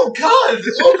 Oh God!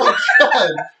 Oh my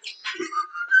God!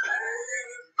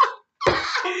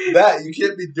 That you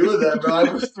can't be doing that, bro. I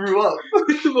just threw up.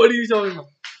 What are you talking about?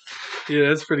 Yeah,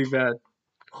 that's pretty bad.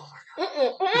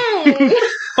 Mm-mm-mm.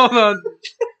 Hold on.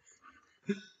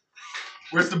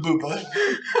 Where's the boot button?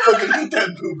 Fucking hit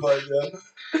that boot button, man.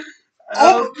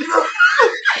 Oh!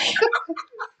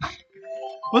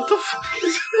 What the fuck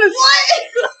is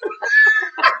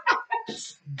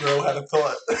this? Bro had a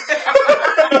thought.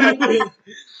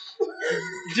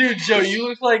 Dude, Joe, you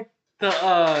look like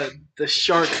the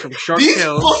shark from Shark These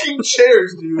Tale. fucking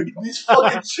chairs, dude. These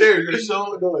fucking chairs are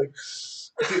so annoying.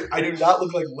 Dude, I do not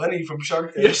look like Lenny from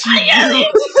Shark Tale. Yes, you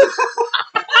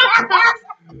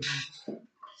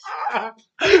No,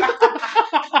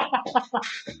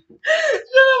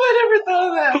 I never thought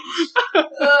of that.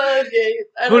 Okay.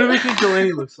 Who do we think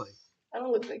Delaney looks like? I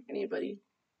don't look like anybody.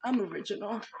 I'm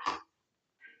original.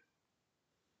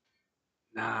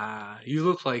 Nah, you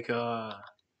look like that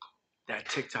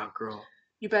TikTok girl.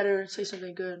 You better say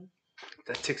something good.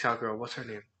 That TikTok girl, what's her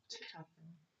name? TikTok.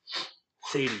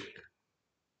 Sadie.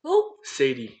 Who?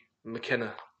 Sadie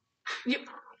McKenna. You.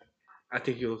 I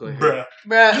think you look like her.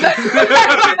 Bruh.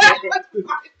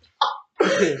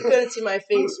 You couldn't see my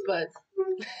face, but.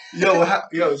 Yo,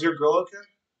 is your girl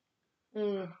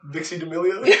okay? Dixie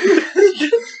D'Amelio?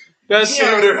 That's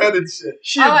Shit on her head and shit.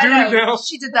 She a dude now.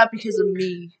 She did that because of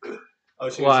me. Oh,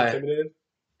 she Why? was intimidated?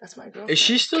 That's my girl. Is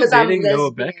she still dating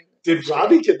Noah Beck? Did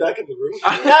Robbie get back in the room?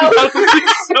 I don't think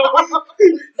so.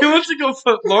 He wants to go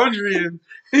put laundry in.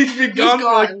 He's been gone for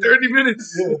like 30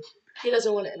 minutes. Yeah. He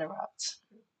doesn't want to interrupt.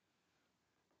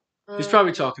 He's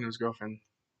probably talking to his girlfriend.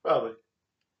 Probably.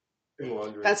 In the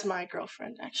laundry. That's my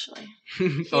girlfriend, actually.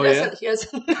 Oh, yeah? He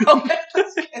doesn't know.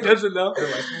 He doesn't know?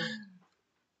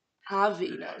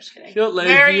 Javi, no, I'm just kidding. Yo,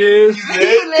 lesbian.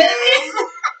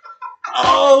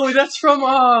 Oh, that's from,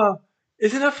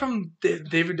 isn't that from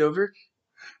David Dobrik?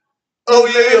 Oh,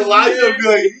 yeah, Elijah be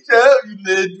like, shut up, you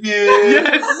lesbian.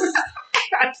 Yes.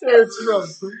 That's where it's from.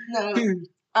 No.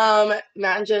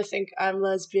 Matt and Joe think I'm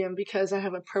lesbian because I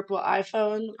have a purple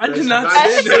iPhone. I did not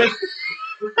That's say that.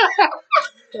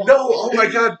 No, oh my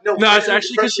God, no. No, it's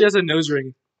actually because she has a nose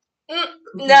ring.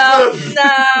 No,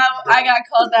 I got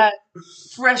called that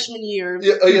freshman year.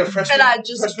 Yeah, freshman. And I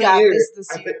just freshman got year, this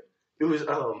I year. think it was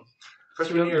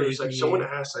freshman year. It was like someone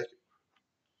asked, like,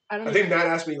 I think Matt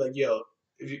asked me, like, yo,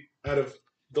 if you out of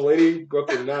Delaney,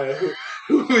 Brooke, and Naya,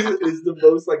 who is the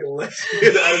most like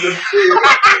lesbian out of the two?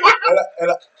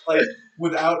 and like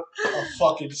without a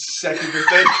fucking second to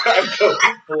think, I go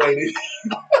Delaney.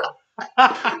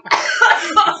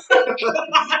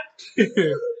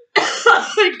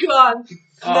 Oh my God.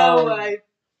 No way.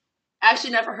 I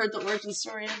actually never heard the origin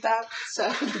story of that, so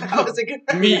that was a good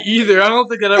one. Me either. I don't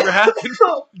think that ever happened.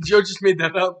 Joe just made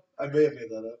that up. I may have made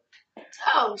that up.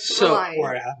 Oh, So,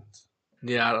 or it happened.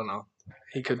 Yeah, I don't know.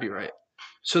 He could be right.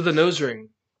 So the nose ring,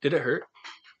 did it hurt?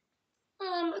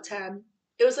 A tad.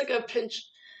 It was like a pinch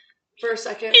for a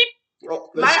second. Oh,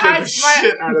 My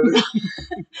shit out of me.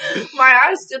 My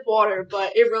eyes did water,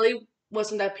 but it really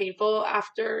wasn't that painful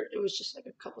after. It was just like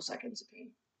a couple seconds of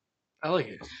pain. I like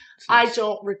it. I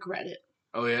don't regret it.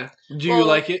 Oh, yeah? Do you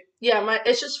like it? Yeah,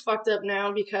 it's just fucked up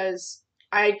now because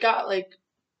I got like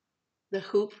the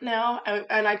hoop now,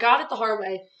 and I got it the hard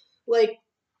way. Like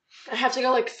I have to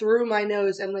go like through my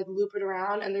nose and like loop it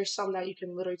around, and there's some that you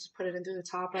can literally just put it into the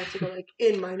top. I have to go like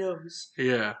in my nose.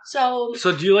 Yeah. So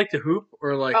So do you like the hoop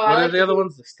or like Oh, I what are like the the other hoop.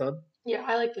 ones? The stud. yeah,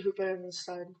 I like the hoop better than the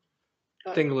stud.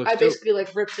 But Thing looks I dope. basically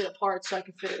like ripped it apart so I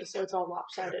can fit it, so it's all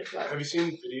lopsided. But Have you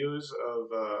seen videos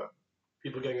of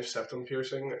people getting a septum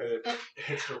piercing and it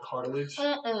hits their cartilage?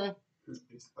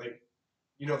 It's like,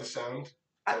 you know the sound?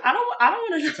 I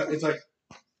don't want to. It's like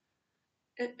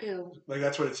Ew.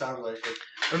 that's what it sounded like.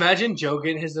 Imagine Joe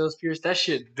getting his nose pierced. That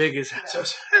shit big as hell.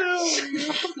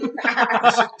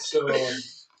 So,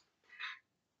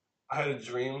 I had a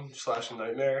dream / a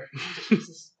nightmare.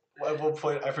 At one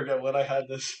point, I forget when I had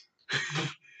this.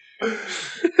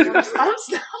 I'm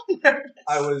so nervous.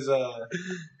 I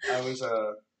was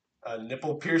a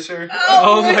nipple piercer.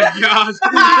 Oh my god.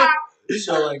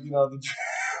 So like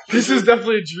This is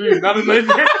definitely a dream, not a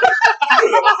nightmare.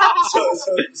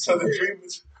 so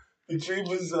the dream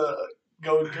was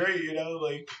going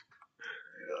great,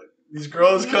 these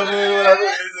girls come in, whatever,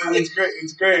 and it's great,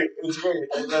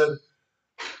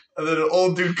 and then an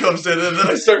old dude comes in, and then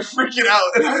I start freaking out,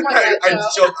 and Oh my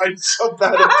God, I jump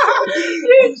out of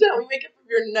You don't wake up from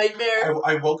your nightmare.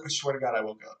 I swear to God, I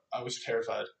woke up. I was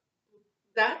terrified.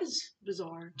 That is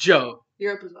bizarre. Joe,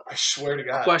 You're bizarre. I swear to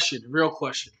God. real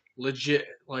question, legit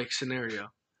like scenario.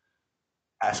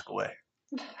 Ask away.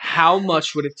 How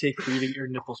much would it take for you to get your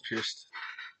nipples pierced?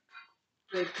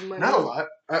 Like, Not a lot.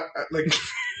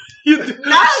 You Not a lot.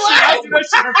 I do that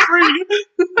shit for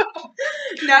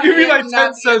free. Not Give me the- like not 10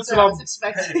 the cents answer and I I'll was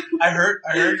expecting. I heard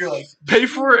you're like pay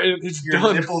for it and it's your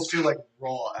done. nipples feel like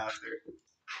raw after.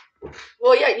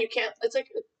 Well, yeah, you can't. It's like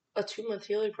a 2-month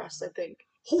healing process, I think.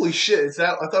 Holy shit! It's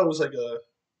that. I thought it was like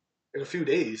a few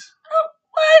days. Oh,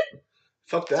 what?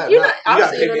 Fuck that. You're Nah, not-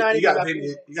 obviously you don't know you anything gotta about pay me.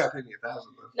 piercings. You gotta pay me $1,000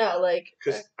 No, like.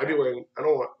 because I be wearing. I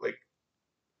don't want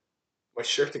my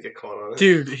shirt to get caught on it.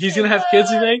 Dude, he's gonna have kids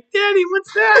and be like, Daddy,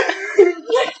 what's that?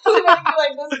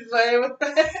 like this way with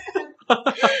it.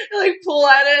 Like pull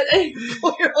at it and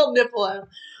pull your whole nipple out.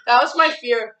 That was my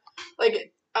fear.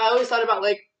 Like I always thought about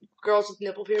like girls with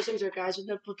nipple piercings or guys with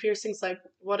nipple piercings. Like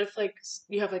what if like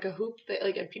you have like a hoop that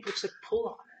like and people just like pull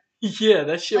on Yeah,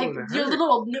 that it. shit Like would your hurt.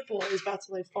 little nipple is about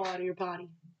to like fall out of your body.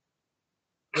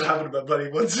 What happened to my buddy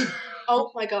once?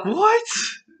 Oh my god. What?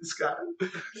 Scott.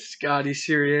 Scotty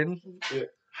Syrian.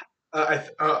 I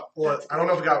don't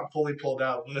know if it got fully pulled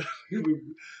out, but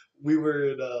we were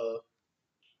in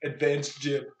advanced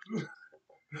gym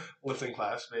lifting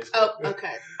class basically. Oh,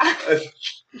 okay.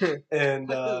 And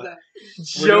What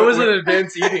is Joe is in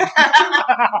advanced eating.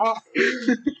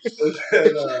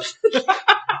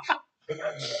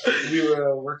 we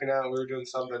were working out. We were doing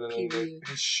something, and then Period.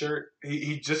 his shirt.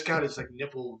 He just got his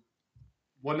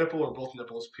one nipple or both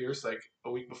nipples pierced like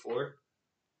a week before,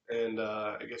 and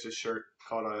I guess his shirt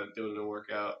caught on it doing the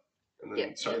workout, and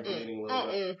then started bleeding a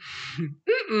little bit.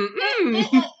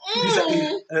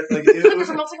 Like it was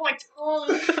smells like my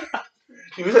tongue.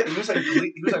 he was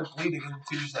bleeding, and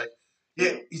he was like,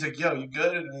 yeah. He's like, yo, you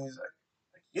good? And he's like,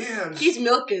 yeah. I'm He's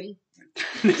milking.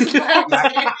 He's Lactating.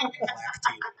 lactating.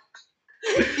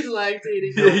 He's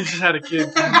lactating. Yeah, he just had a kid.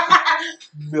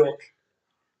 Milk.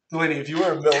 Delaney, if you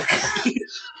were a milk,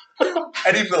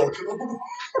 any milk,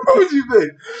 what would you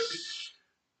make?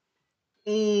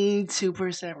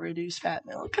 2% reduced fat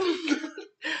milk. Is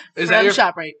From that your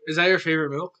ShopRite? Is that your favorite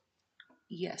milk?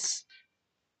 Yes.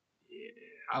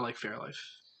 I like Fairlife.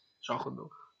 Chocolate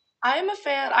milk. I am a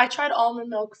fan. I tried almond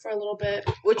milk for a little bit,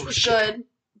 which was good,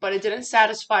 but it didn't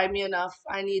satisfy me enough.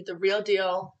 I need the real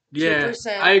deal. Yeah,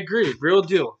 2%. I agree. Real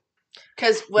deal.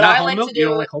 Because what Not I whole like milk? to do. You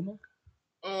don't like whole milk?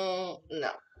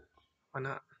 No. Why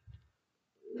not?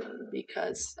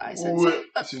 Because I said so.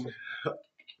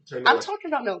 Turn I'm it talking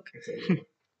about milk. off.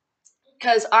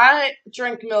 Because I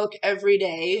drink milk every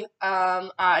day.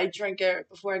 I drink it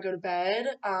before I go to bed.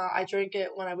 I drink it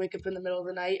when I wake up in the middle of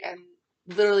the night and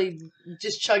literally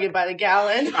just chug it by the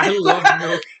gallon. I love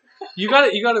milk. You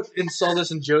gotta install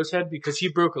this in Joe's head because he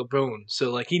broke a bone,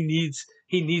 so like he needs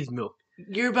milk.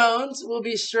 Your bones will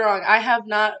be strong. I have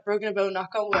not broken a bone, knock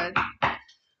on wood,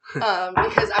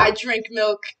 because I drink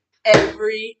milk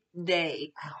every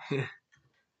day.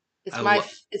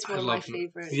 It's it's one of my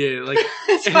favorites. Yeah, like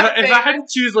It's if my I had favorite.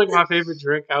 to choose like my favorite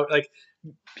drink, I would like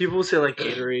people will say like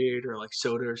Gatorade or like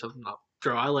soda or something. No,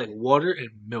 bro, I like water and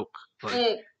milk.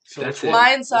 Like that's it.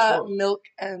 Mine's milk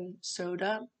and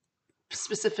soda,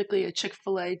 specifically a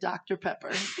Chick-fil-A Dr.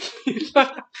 Pepper.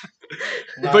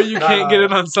 But you can't get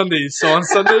it on Sundays. So on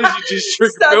Sundays you just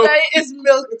drink milk. Sunday is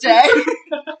milk day.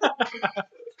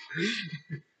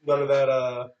 None of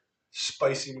that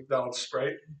spicy McDonald's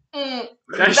Sprite. That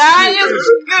That shit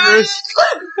is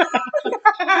good.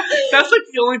 That's like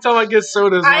the only time I get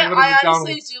sodas when I go to I McDonald's.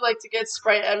 honestly do like to get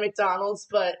Sprite at McDonald's,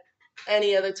 but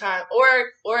any other time,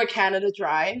 or a Canada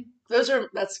Dry. That's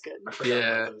good. I forgot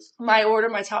Yeah. about those.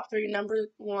 My top 3. Number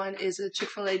 1 is a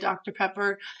Chick-fil-A Dr.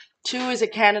 Pepper. 2 is a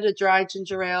Canada Dry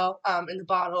ginger ale in the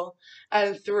bottle,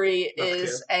 and 3 Not the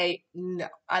is no,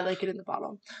 I like it in the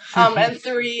bottle. And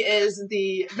 3 is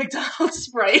the McDonald's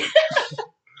Sprite.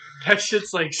 That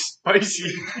shit's like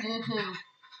spicy. Mm-hmm.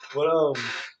 What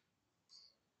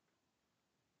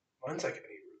mine's like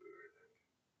any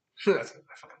root beer. I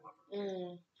fucking love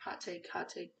it. Hot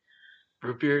take.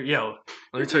 Root beer? Yo,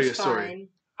 let me Root tell you a beer's story. fine.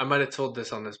 I might have told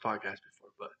this on this podcast before,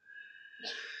 but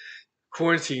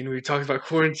quarantine. We talked about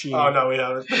quarantine. Oh no, we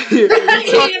haven't.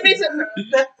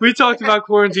 We talked about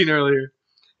quarantine earlier,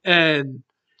 and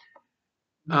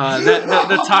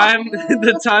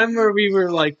the time where we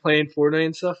were like playing Fortnite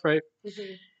and stuff, right?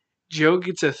 Mm-hmm. Joe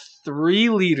gets a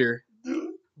 3-liter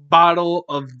bottle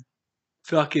of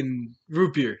fucking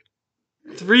root beer.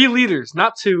 3 liters,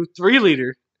 not 2, 3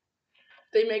 liter.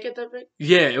 They make it that big?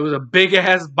 Yeah, it was a big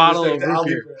ass bottle of root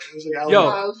beer.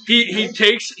 Yo,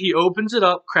 he opens it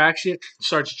up, cracks it,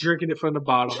 starts drinking it from the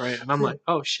bottle, right? And I'm like,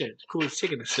 oh shit, cool, he's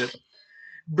taking a sip.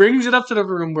 Brings it up to the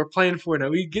room, we're playing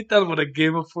Fortnite. We get done with a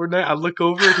game of Fortnite, I look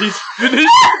over and he's finished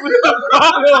with the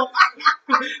bottle.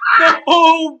 The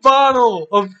whole bottle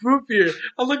of root beer.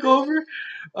 I look over,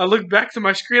 I look back to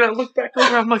my screen, I look back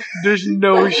over, I'm like, there's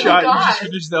no shot. You just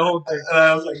finished the whole thing. And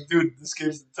I was like, dude, this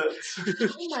game's intense.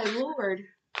 Oh my lord.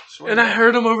 And I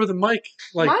heard him over the mic.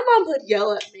 Like, my mom would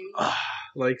yell at me.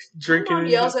 Like drinking. My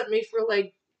mom yells at me for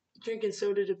like drinking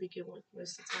soda to begin with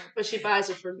most of the time. But she buys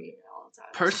it for me all the time.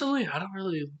 Personally, I don't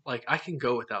really like. I can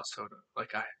go without soda.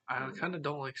 Like I kind of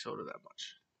don't like soda that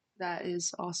much. That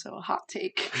is also a hot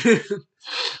take.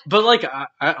 But like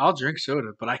I'll drink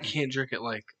soda, but I can't drink it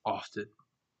like often,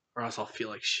 or else I'll feel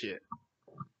like shit.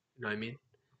 You know what I mean?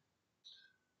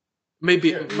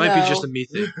 Maybe it might be just a me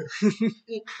thing.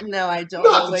 No, I don't.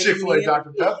 Not the Chick-fil-A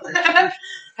Dr. Pepper.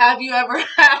 Have you ever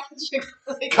had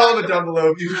Chick-fil-A? Comment down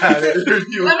below if you've had it.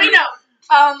 Let me know.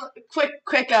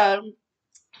 Quick. I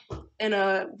don't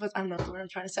know what I'm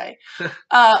trying to say.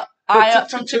 I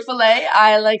from Chick-fil-A,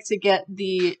 I like to get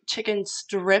the chicken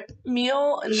strip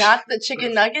meal, not the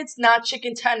chicken nuggets, not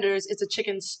chicken tenders. It's a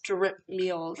chicken strip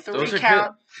meal.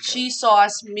 3-count cheese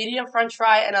sauce, medium French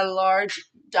fry, and a large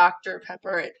Dr.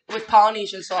 Pepper with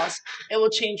Polynesian sauce. It will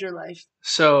change your life.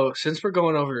 So since we're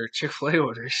going over Chick-fil-A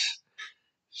orders,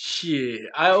 shit,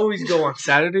 I always go on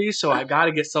Saturdays, so I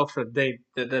gotta get stuff for the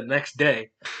next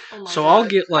day. Oh so God. I'll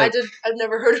get like I've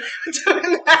never heard of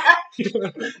doing that.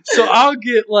 So I'll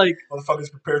get like motherfuckers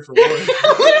prepared for war.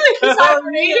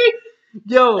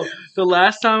 Yo, the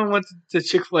last time I went to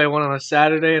Chick-fil-A, I went on a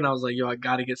Saturday, and I was like, yo, I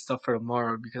gotta get stuff for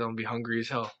tomorrow because I'm gonna be hungry as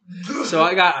hell. So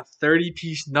I got a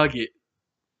 30-piece nugget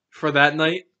for that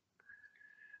night.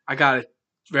 I got a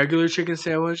regular chicken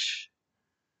sandwich,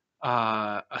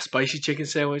 a spicy chicken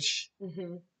sandwich,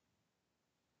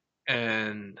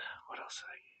 and what else did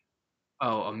I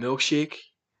get? Oh, a milkshake.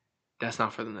 That's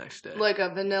not for the next day. Like a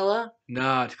vanilla?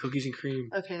 Nah, it's cookies and cream.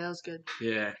 Okay, that was good.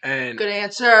 Yeah, and good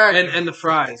answer. And the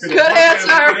fries. Good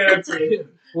answer.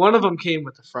 One of them came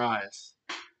with the fries,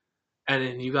 and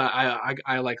then you got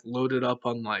I like loaded up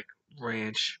on like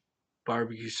ranch,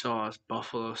 barbecue sauce,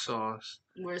 buffalo sauce.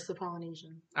 Where's the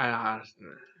Polynesian? I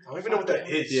don't even know what that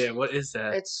is. Yeah, what is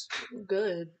that? It's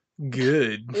good.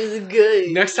 Good. It's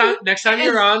good. Next time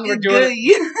you're on, we're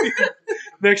doing.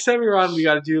 Next time you're on, we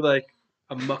gotta do like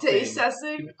a mukbang. Taste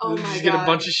testing. Oh my god. Just get a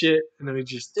bunch of shit, and then we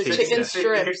just the taste chicken it.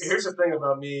 strips. Here's the thing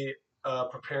about me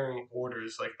preparing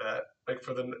orders like that. Like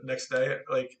for the next day,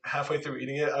 like halfway through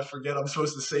eating it, I forget I'm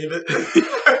supposed to save it, and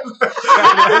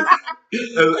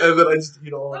then I just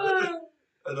eat all of it,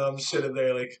 and I'm sitting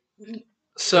there like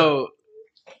so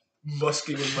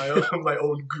musking in my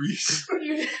own grease.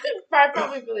 You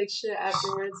probably feel like shit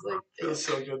afterwards. Like Feels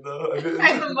so good though. at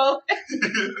the moment.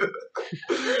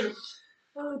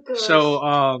 Oh gosh. So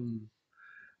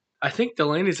I think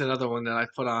Delaney's another one that I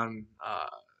put on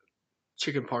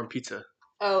chicken parm pizza.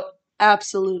 Oh,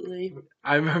 absolutely.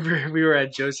 I remember we were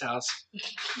at Joe's house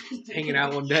hanging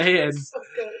out one day, and So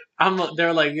good.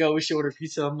 they're like, yo, we should order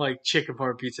pizza. I'm like, chicken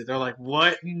parm pizza. They're like,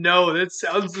 what? No, that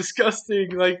sounds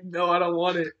disgusting. Like, no, I don't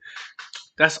want it.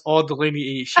 That's all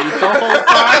Delaney ate. She ate the whole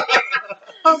time.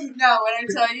 No, when I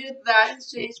tell you that has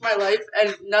changed my life,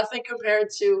 and nothing compared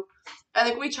to. I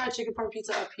think we tried chicken parm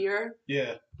pizza up here.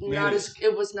 Yeah.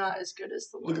 It was not as good as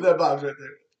the one. Look at that box right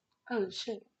there. Oh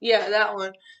shit! Yeah, that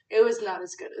one. It was not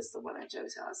as good as the one at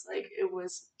Joe's house. Like it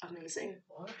was amazing.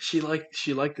 She liked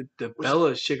the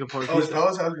Bella's chicken Oh, parm. it's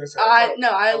Bella's. I was gonna say.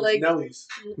 I was like Nellie's.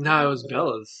 No, it was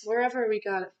Bella's. wherever we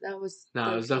got it. That was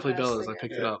No, it was definitely best Bella's. thing I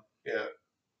picked ever. it up. Yeah.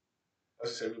 I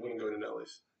was gonna say we wouldn't go to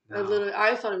Nellie's. No.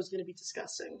 I thought it was gonna be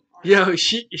disgusting. Yo,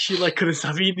 she like couldn't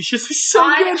stop eating. She's like, so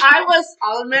good.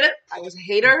 I'll admit it. I was a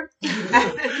hater.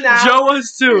 Now, Joe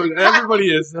was too. And everybody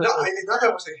is. No, it's not that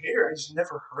I was a hater. I just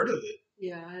never heard of it.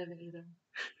 yeah, I haven't either.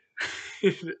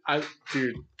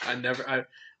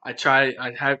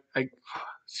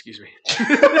 Excuse me.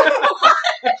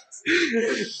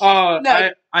 No.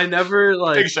 I never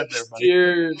like Take a shot there, buddy.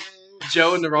 steer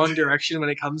Joe in the wrong direction when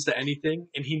it comes to anything,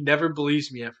 and he never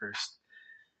believes me at first.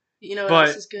 You know what But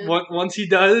else is good? once he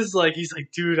does, like he's like,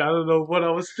 dude, I don't know what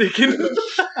I was thinking.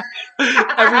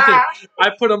 Everything. I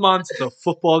put him onto the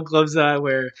football gloves that I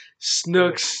wear,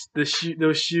 Snooks, those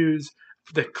shoes,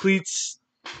 the cleats.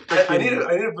 I need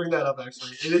to bring that up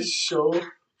actually. It is so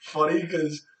funny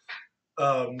because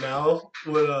Mel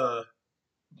would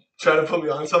try to put me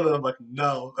on something. I'm like,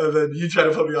 no, and then you try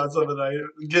to put me on something. I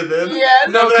give in. Yes.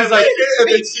 No, And then 'cause, like, and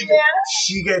then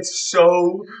she gets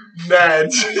so mad.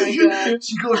 Oh my God.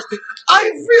 She goes, I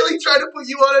really tried to put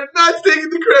you on it, not taking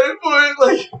the credit for it.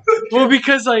 Like, Well,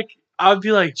 because like I'd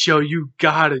be like, Joe, you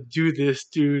gotta do this,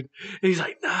 dude. And he's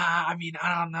like, nah, I mean,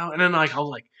 I don't know. And then like I'll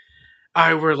like,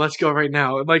 all right, let's go right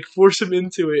now, and like force him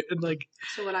into it, and like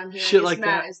So what I'm hearing shit is like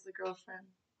Matt that. is the girlfriend.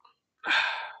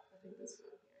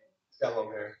 got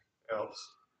long hair. Helps.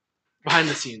 Behind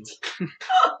the scenes.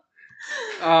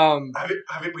 Have you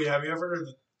ever heard of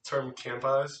the term camp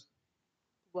eyes?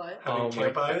 What? Having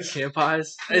camp eyes? Camp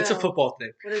eyes. It's a No. football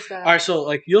thing. What is that? All right, so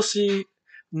like you'll see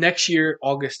next year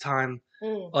August time,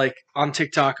 Mm. like on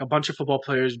TikTok, a bunch of football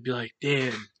players be like,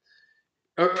 "Damn,"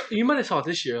 or you might have saw it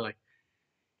this year. Like,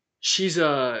 she's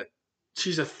a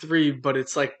 3, but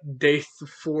it's like day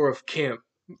 4 of camp,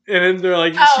 and then they're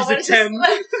like, she's a 10.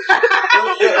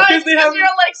 Because they have- you're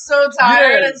like so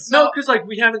tired and so. No, because like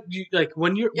we haven't like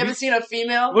when You haven't seen a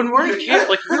female? when we're in camp,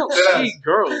 like we don't Yeah. see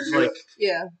girls. Like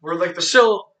Yeah. We're like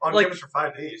so, on like campus for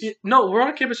 5 days. no, we're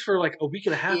on campus for like a week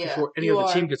and a half Yeah, before any you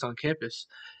other team are. gets on campus.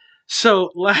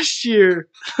 So last year,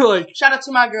 like Shout out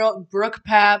to my girl Brooke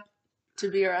Papp to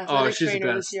be our athletic she's the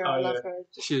trainer best. this year. Oh, I yeah. love her.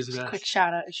 Just she was the best. quick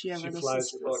shout out if she ever She listens flies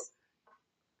to the fuck. this.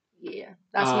 Yeah,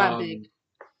 that's my big.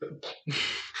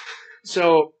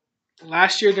 So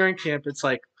last year during camp, it's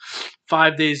like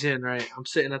 5 days in, right? I'm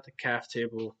sitting at the calf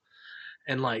table,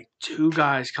 and like 2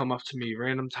 guys come up to me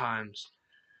random times,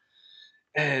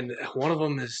 and one of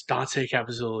them is Dante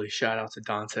Capizzoli. Shout out to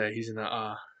Dante. He's in the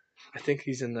I think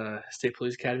he's in the State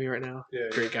Police Academy right now. Yeah.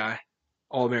 Great guy,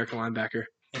 All American linebacker.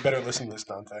 You better listen to this,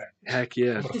 Dante. Heck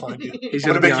yeah. I'm gonna find you. He's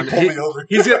I'm gonna gonna be make on. you pull me over.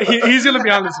 He's gonna be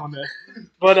on this one day.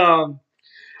 But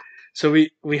so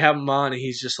we have him on, and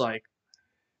he's just like,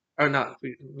 or not.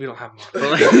 We don't have him on.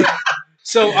 But like,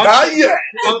 so Not yet.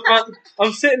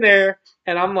 I'm sitting there,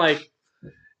 and I'm like,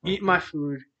 eating my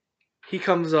food. He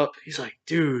comes up. He's like,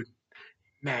 dude,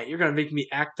 Matt, you're gonna make me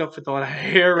act up with all that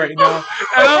hair right now.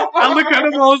 And I look at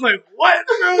him. I was like, what,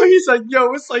 bro? He's like,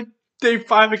 yo, it's like day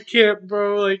 5 of camp,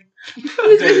 bro. Like, He's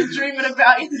been dreaming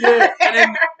about you. yeah. And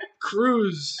then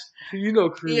Cruz, you know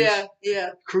Cruz. Yeah.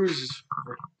 Cruz is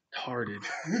retarded.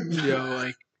 Yo,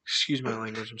 like, excuse my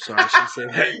language. I'm sorry, I shouldn't say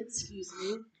that. Excuse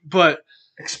me. But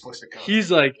Explicit content.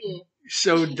 he's like Yeah.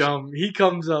 so dumb. He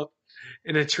comes up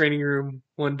in a training room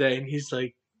one day, and he's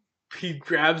like, he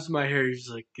grabs my hair. He's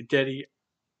like, Daddy,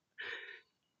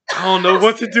 I don't know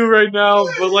what to do right now,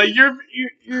 but like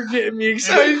you're getting me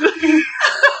excited.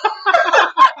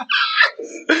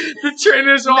 The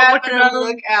trainers all Matt looking better at him.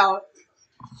 look out.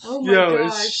 Oh my Yo,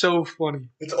 gosh. it's so funny.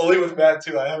 It's only with Matt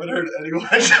too. I haven't heard anyone.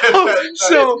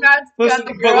 So Matt's got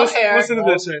the girl hair. listen to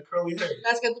this. Right? Curly hair.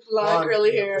 Matt's got the blonde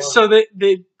curly hair. So they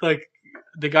like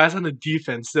the guys on the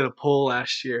defense did a poll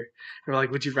last year. They were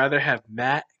like, would you rather have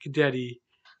Matt Cadetti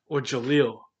or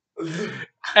Jaleel?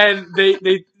 And they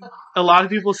a lot of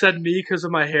people said me because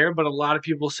of my hair, but a lot of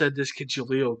people said this kid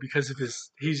Jaleel because of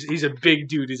he's a big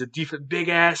dude. He's a big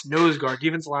ass nose guard,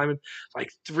 defense lineman,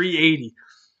 like 380.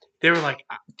 They were like,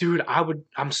 dude,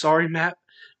 I'm sorry, Matt,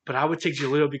 but I would take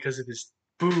Jaleel because of his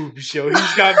boobs, yo.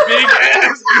 He's got big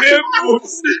ass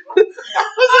nipples. I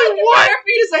was like, what? For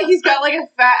you to say he's got like a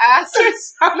fat ass or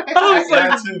something. I was That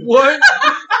like, too. what?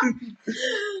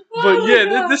 Oh But my yeah,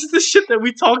 God. this is the shit that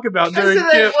we talk about during Listen,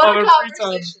 camp what on a our free time.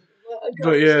 conversation. What a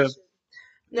But yeah. conversation.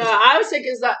 No, I was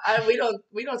thinking is that we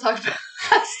don't talk about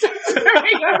that stuff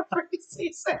during our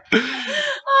preseason.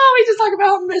 Oh, we just talk about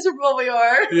how miserable we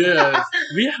are. Yeah,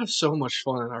 we have so much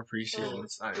fun in our preseason.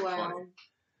 It's not even funny. Wow.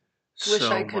 Wish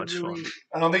So I could much fun. relate.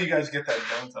 I don't think you guys get that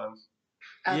downtime.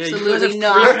 Yeah, you guys Absolutely have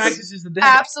not. 3 practices a day.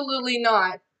 Absolutely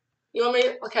not. You want me?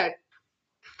 Okay.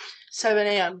 7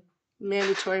 a.m.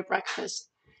 mandatory breakfast.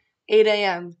 8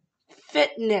 a.m.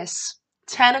 fitness.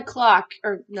 10 o'clock,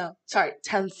 or no, sorry,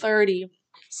 10:30.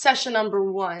 Session number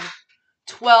 1.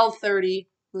 12:30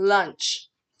 lunch.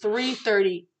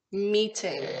 3:30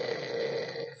 meeting.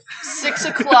 6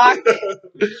 o'clock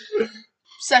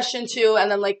session 2,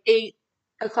 and then like 8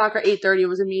 o'clock or 8:30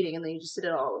 was a meeting, and then you just did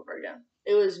it all over again.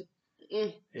 It was,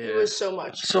 it was so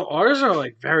much. So ours are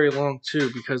like very long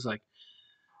too because like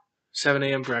 7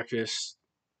 a.m. breakfast,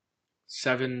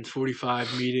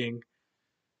 7:45 meeting,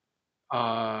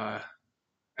 and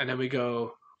then we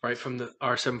go right from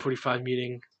our 7:45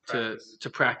 meeting to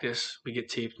practice. We get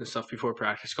taped and stuff before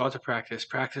practice. Go out to practice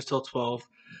till 12,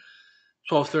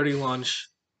 12:30 lunch,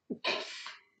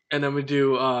 and then we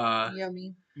do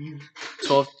Yummy.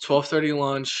 12:30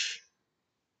 lunch.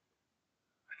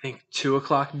 I think 2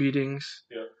 o'clock meetings.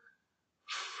 Yeah.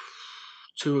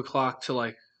 2 o'clock to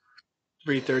like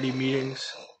 3:30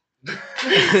 meetings.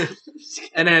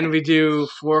 And then we do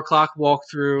 4 o'clock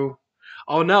walkthrough.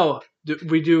 Oh no,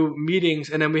 we do meetings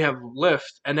and then we have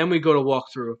lift and then we go to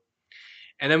walkthrough.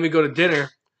 And then we go to dinner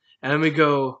and then we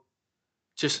go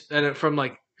and then from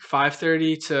like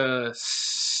 5:30 to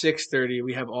 6:30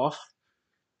 we have off.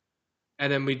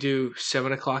 And then we do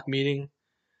 7 o'clock meeting,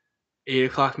 8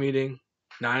 o'clock meeting,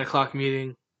 9 o'clock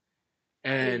meeting.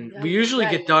 And we usually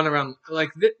get done around like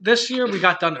this year we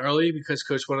got done early because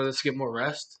coach wanted us to get more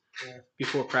rest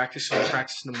before practice, so we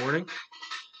practice in the morning.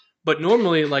 But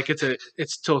normally like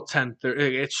it's till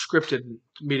 10:30. It's scripted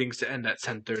meetings to end at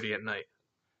 10:30 at night.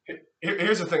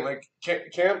 Here's the thing, like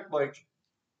camp, like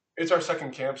it's our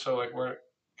second camp, so like we're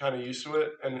kind of used to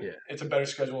it, and it's a better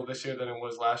schedule this year than it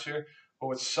was last year. But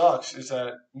what sucks is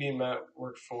that me and Matt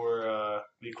work for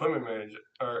the equipment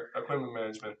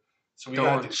management. So we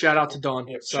Dawn. Shout out to Dawn.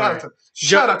 Yeah, Sorry.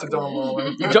 shout out to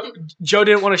Dawn. Joe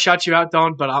didn't want to shout you out,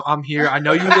 Dawn, but I'm here. I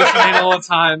know you listen in all the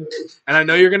time, and I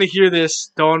know you're gonna hear this.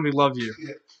 Dawn, we love you.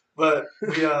 Yeah. But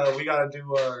we gotta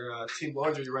do our team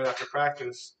laundry right after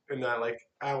practice in that like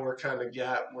hour kind of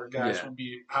gap where guys would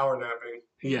be power napping.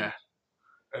 Yeah.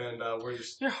 And we're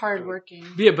just you're hardworking.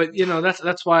 Yeah, but you know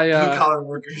that's why blue collar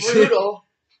workers. Brutal.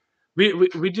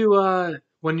 We do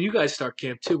when you guys start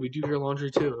camp too, we do your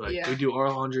laundry too. Like we do our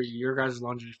laundry, your guys'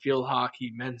 laundry, field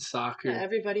hockey, men's soccer. Yeah,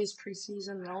 everybody's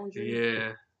preseason laundry.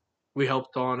 Yeah. We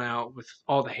help Dawn out with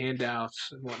all the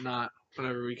handouts and whatnot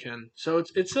whenever we can. So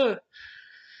it's a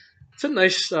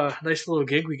nice little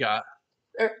gig we got.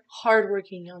 They're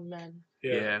hardworking young men.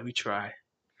 Yeah, we try.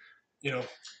 You know,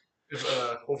 if,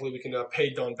 hopefully we can pay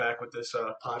Dawn back with this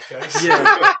podcast.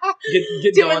 Yeah,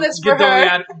 get Doing Dawn, this get for Dawn her.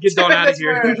 out, get Dawn out of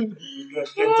here. Get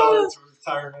Dawn into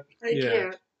retirement. I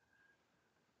can't.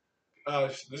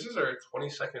 This is our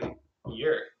 22nd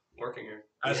year working here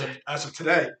as of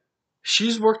today.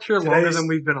 She's worked here longer than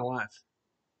we've been alive.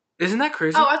 Isn't that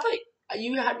crazy? Oh, I thought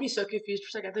you had me so confused for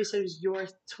a second. I thought you said it was your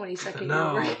 22nd year.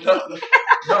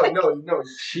 No.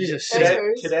 Jesus.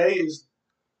 Today is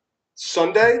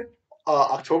Sunday,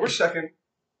 October 2nd,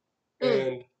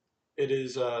 and it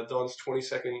is Dawn's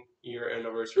 22nd year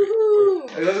anniversary.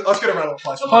 Hey, let's get a round of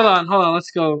applause. Hold on. Let's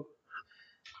go.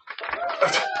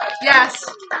 Yes.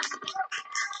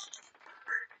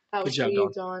 That was Good job, for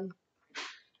you, Dawn.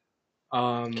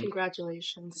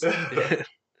 Congratulations.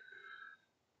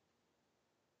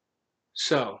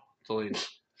 So, Delaney,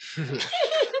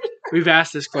 we've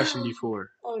asked this question before.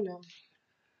 Oh no.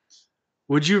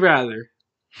 Would you rather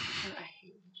I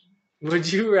hate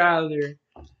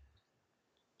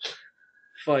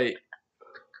fight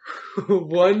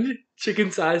one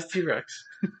chicken-sized T-Rex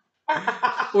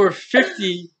or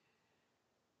 50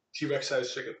 T-Rex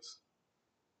sized chickens?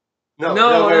 No.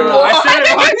 Wait. I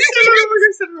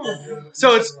said it wrong.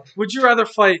 So it's, would you rather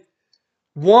fight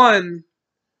one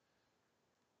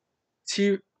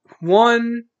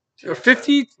or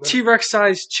 50 T-Rex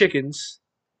sized chickens?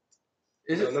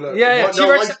 Is it? No. Yeah,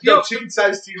 T-Rex. Chicken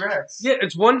sized T-Rex. Yeah,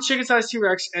 it's one chicken-sized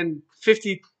T-Rex and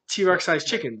 50 T-Rex sized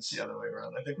chickens. The other way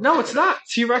around. I think. No, it's not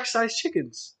T-Rex sized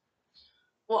chickens.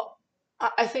 Well,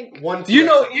 I think one. You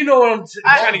know what I'm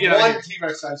trying to get at. One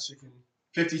T-Rex sized chicken,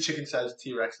 50 chicken sized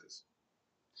T-Rexes.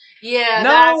 Yeah.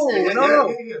 No.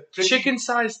 Yeah. Chicken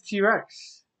sized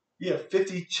T-Rex. Yeah,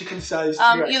 50 chicken sized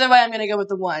T-Rex. Either way, I'm gonna go with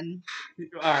the one.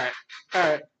 All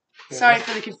right. Sorry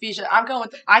for the confusion. I'm going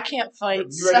with. I can't fight,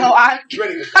 You I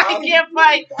ready can't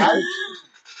fight.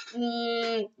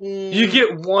 You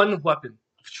get one weapon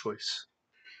of choice.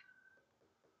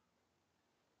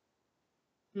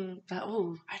 I don't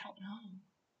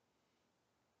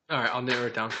know. All right, I'll narrow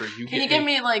it down for you. Can you give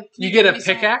me like? You get a give me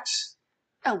some- pickaxe,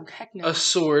 Oh heck no! a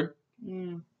sword,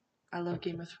 I love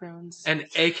Game of Thrones. an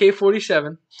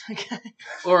AK-47, Okay.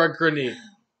 or a grenade.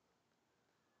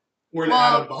 We're an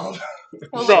Well- atom bomb.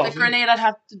 Well, No. the grenade, I'd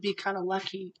have to be kind of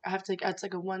lucky. I have to. It's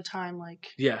like a one-time like.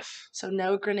 Yes. So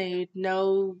no grenade,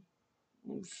 no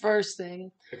first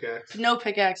thing, Okay. no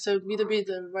pickaxe. So it'd either be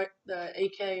the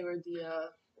AK or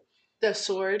the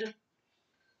sword.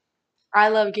 I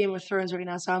love Game of Thrones right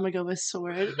now, so I'm gonna go with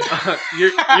sword.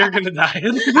 You're gonna die.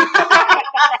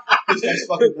 This guy's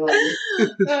fucking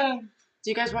nuts. Do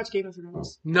you guys watch Game of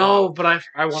Thrones? No, but I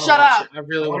want to Shut watch up. it. I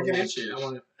really I want wanna to get watch into it. it. I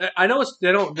want to. I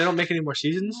know they don't make any more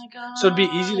seasons, Oh my god. so it'd be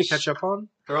easy to catch up on.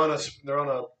 They're on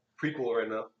a prequel right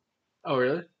now. Oh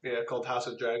really? Yeah, called House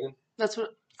of Dragon. That's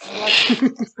what.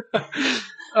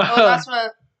 That's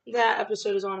what that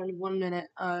episode is on in 1 minute.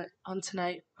 On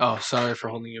tonight. Oh, sorry for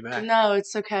holding you back. No,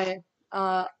 it's okay.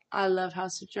 I love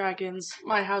House of Dragons.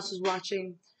 My house is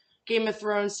watching Game of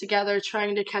Thrones together,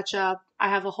 trying to catch up. I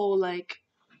have a whole I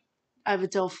have a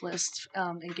DILF list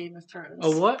in Game of Thrones.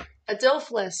 A what? A DILF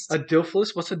list. A DILF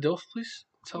list? What's a DILF, please?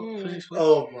 Please explain.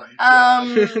 Oh my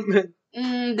god.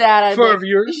 Dad, I'd For our like,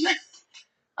 viewers.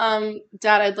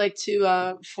 Dad, I'd like to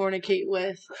fornicate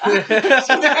with.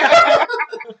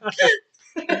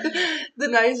 The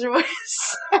nicer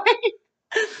voice.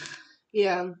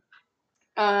 Yeah.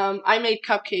 I made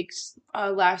cupcakes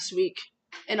last week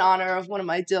in honor of one of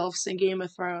my DILFs in Game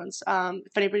of Thrones.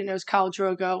 If anybody knows Khal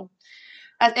Drogo,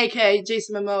 aka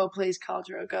Jason Momoa plays Khal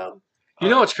Drogo. You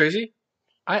know what's crazy?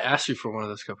 I asked you for one of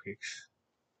those cupcakes,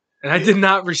 and I did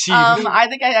not receive. I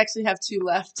think I actually have 2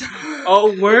 left.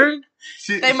 Oh, word?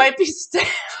 They might be stale.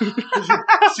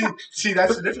 see,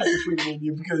 that's the difference between me and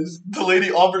you because the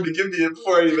lady offered to give me it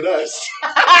before I even asked.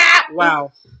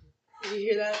 Wow. Did you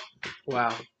hear that?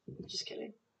 Wow. Just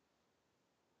kidding.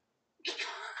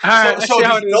 All right, I see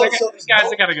how it is. this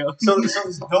Guys, I gotta go. So this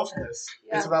DILF list.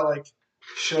 Yeah. It's about like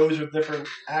shows with different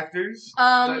actors.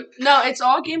 No, it's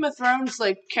all Game of Thrones,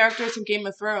 like characters in Game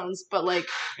of Thrones, but like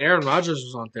Aaron Rodgers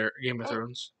was on there, Game of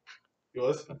Thrones. He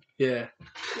was? Yeah.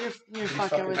 you're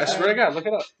fucking with I swear to God, look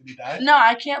it up. Did he die? No,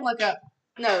 I can't look up.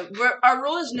 No, our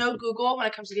rule is no Google when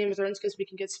it comes to Game of Thrones because we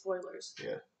can get spoilers.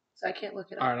 Yeah. So I can't look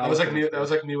it up. All right, That was like me. That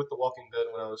was like me with The Walking Dead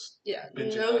when I was. Yeah,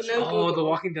 Binging no that shit. Google. Oh, The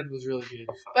Walking Dead was really good.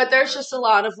 But there's just a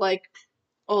lot of like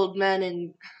old men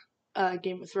in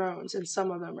Game of Thrones, and some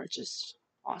of them are just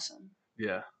awesome.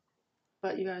 Yeah.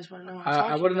 But you guys want to know what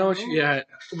I want to know what you. Yeah.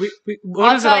 Yeah.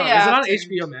 What is it tell on? you Is it on after.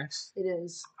 HBO Max? It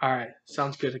is. All right.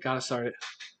 Sounds good. I gotta start it.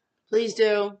 Please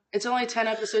do. It's only 10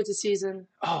 episodes a season.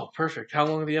 Oh, perfect. How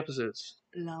long are the episodes?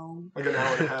 No. Like an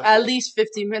hour and a half. At least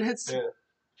 50 minutes. Yeah.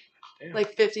 Damn.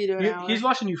 Like 50 to an hour. He's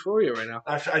watching Euphoria right now.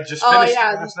 I just Oh, finished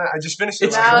yeah. last night. I just finished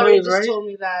it. Mallory Mallory, just right? told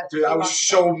me that. Dude, I was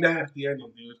so mad at the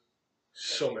ending, dude.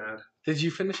 So mad. Did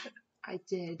you finish it? I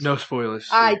did. No spoilers.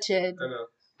 I did. I know.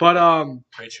 But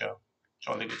Great show.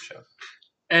 Totally good show.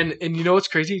 and you know what's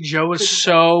crazy? Joe was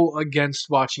so against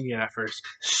watching it at first.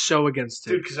 So against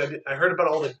Dude, it. because I heard about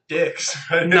all the dicks.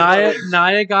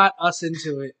 Naya got us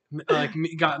into it.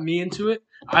 Got me into it.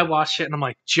 I watched it and I'm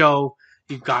like, Joe,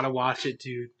 you gotta watch it,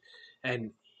 dude.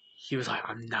 And he was like,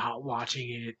 I'm not watching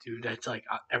it, dude. That's like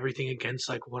everything against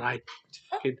like what I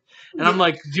fucking. And I'm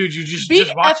like, dude, you just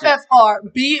watch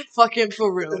BFFR. Be fucking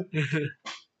for real. it.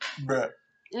 Bruh.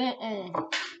 Well,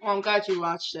 I'm glad you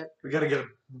watched it. We gotta get a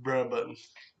bruh button.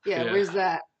 Yeah, Yeah. where's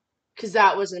that? Because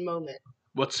that was a moment.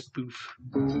 What spoof?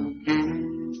 Oh.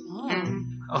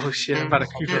 Oh shit! I'm about to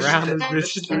creep around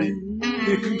this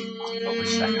bitch.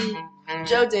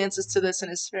 Joe dances to this in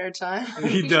his spare time.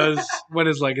 He does when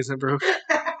his leg isn't broke.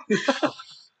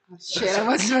 Shit, I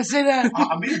wasn't supposed to say that.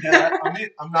 I'm being dead.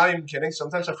 I'm not even kidding.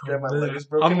 Sometimes I forget my leg is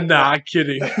broken. I'm not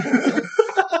kidding.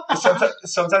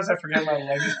 sometimes I forget my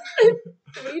leg.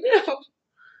 Me too.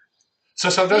 So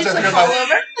sometimes You I just forget fall my.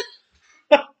 over?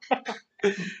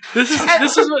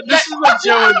 This is what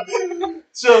Joe.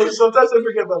 So sometimes I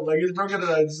forget my leg is broken,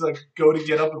 and I just like go to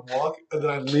get up and walk, and then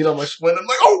I lean on my splint. I'm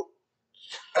like, oh,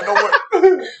 that don't work.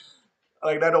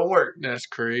 Like that don't work. That's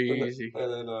crazy.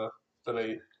 And then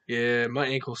I. Yeah, my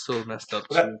ankle's still messed up.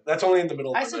 But Too. that's only in the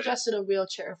middle. I of the night. suggested a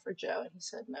wheelchair for Joe, and he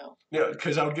said no. Yeah,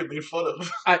 because I would get made fun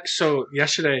of. So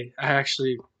yesterday, I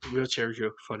actually wheelchair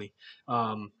joke funny.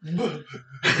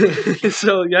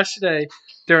 So yesterday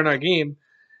during our game,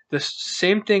 the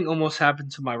same thing almost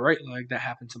happened to my right leg that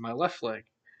happened to my left leg.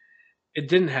 It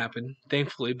didn't happen,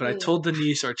 thankfully, but I told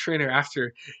Denise, our trainer,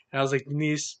 after, and I was like,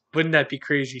 Denise, wouldn't that be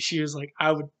crazy? She was like,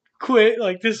 I would quit.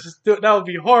 Like that would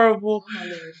be horrible. Oh, my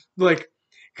Lord. Like,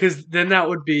 because then that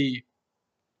would be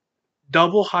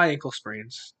double high ankle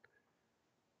sprains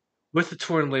with a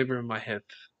torn labor in my hip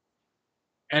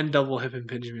and double hip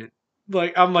impingement.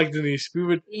 Like I'm like Denise, we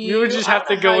would just I have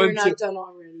to don't know how go you're into not done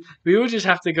already. we would just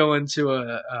have to go into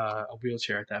a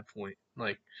wheelchair at that point.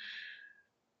 Like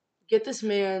Get this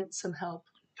man some help.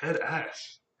 Dead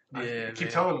ass. yeah, I keep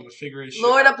man. telling him to figure his shit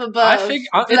Lord out. up above. It's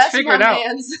Bless figured my out.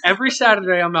 mans. Every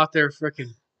Saturday I'm out there freaking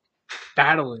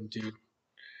battling, dude.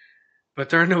 But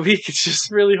during the week it's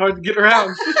just really hard to get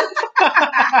around.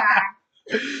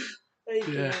 Thank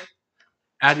Yeah. you.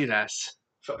 Adidas.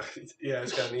 Yeah, I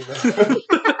just got an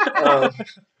email.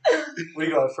 We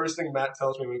go. The first thing Matt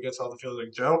tells me when he gets off the field is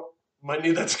like, Joe, might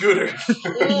need that scooter.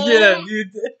 Yeah, dude.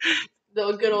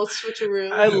 The good old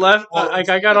switcheroo. I left. Well, I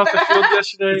got off the field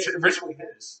yesterday. It's originally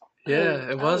his. Yeah,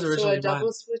 it was originally so a mine.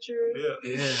 double switcheroo.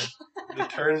 Yeah. Yeah, The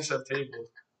turns have tabled.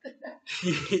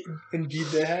 indeed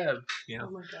they have. Yeah,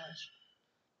 Oh my gosh.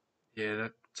 yeah,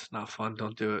 that's not fun.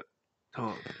 Don't do it.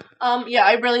 Don't. Yeah,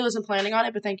 I really wasn't planning on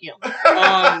it, but thank you.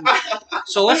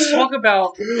 So let's talk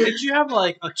about. Did you have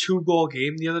like a 2-goal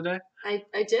game the other day?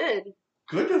 I did.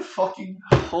 Good to fucking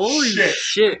Holy shit.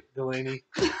 shit, Delaney!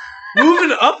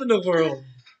 Moving up in the world.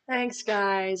 Thanks,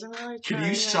 guys. I'm really trying. Can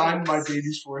you sign my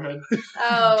baby's forehead?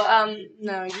 Oh,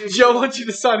 no. You're Joe wants you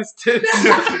to sign his tits.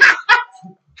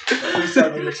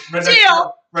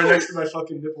 Right next to my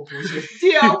fucking nipple piercing.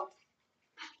 Deal.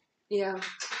 Yeah.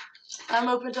 I'm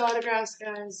open to autographs,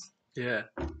 guys. Yeah,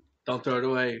 don't throw it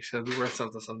away. It's gonna be worth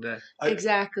something someday.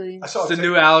 Exactly. I saw It's the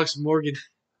new Alex Morgan.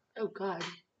 Oh, God.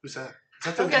 Who's that? Is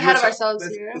that Don't the get ahead of US ourselves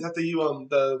is, here. Is that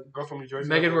the girl from New Jersey?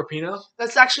 Megan Rapinoe.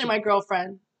 That's actually my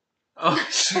girlfriend. Oh,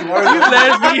 Smart.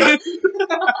 lesbian.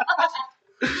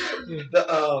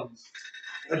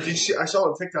 Did you see, I saw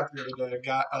on TikTok the other day.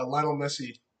 Lionel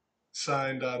Messi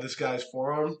signed this guy's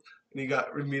forearm, and he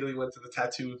immediately went to the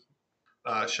tattoo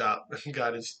shop and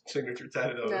got his signature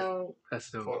tatted on it. No,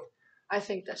 That's dope. I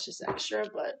think that's just extra,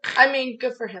 but I mean,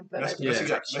 good for him. But I think Messi it's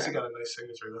got extra. a nice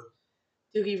signature though.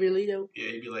 Do he really though?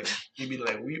 Yeah, he'd be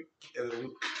like weep and then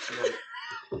whoop.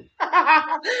 And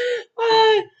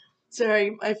then,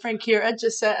 Sorry, my friend Kira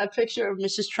just sent a picture of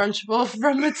Mrs. Trunchbull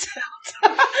from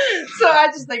Matilda. So I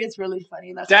just think it's really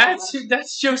funny.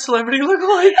 That's Joe Celebrity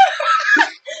lookalike.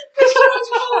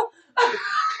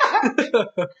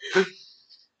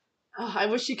 Oh, I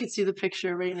wish you could see the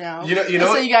picture right now. You know so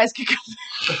what? you guys could.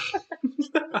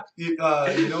 you know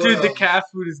Dude, what, the calf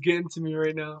food is getting to me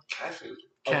right now. cat food.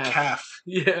 Calf. Oh, calf.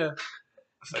 Yeah,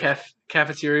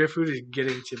 cafeteria food is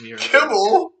getting to me right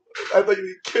Kibble. I thought you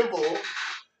meant kibble. now. Dude,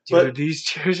 But- these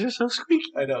chairs are so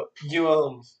squeaky. I know.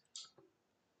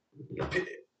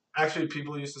 Actually,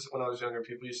 people used to, when I was younger,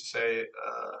 people used to say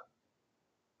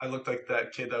I looked like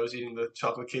that kid that was eating the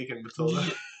chocolate cake in Matilda.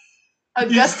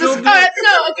 Augustus, still do no,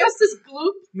 Augustus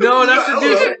Gloop. No, that's the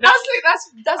dude. I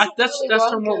was like, that's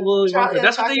From Willy Wonka.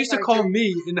 That's what they used to call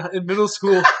me in middle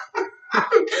school.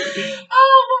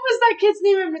 Oh, what was that kid's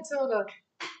name in Matilda?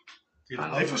 Dude, Oh,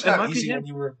 life was it might not be easy him. when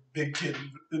you were a big kid.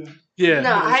 Yeah.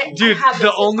 No, I Dude, have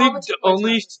the this. It's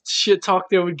only shit talk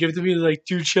they would give to me is like,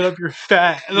 dude, shut up, you're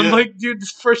fat. And I'm Yeah. like, dude, this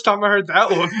is the first time I heard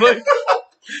that one. Like,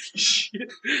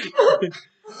 shit.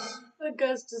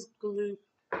 Augustus Gloop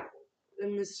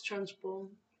and Mrs. Trunchbull.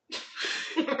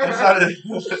 That's not it.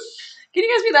 Can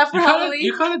you guys be that for Halloween?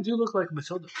 You kind of do look like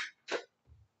Matilda.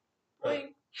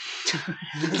 Wait.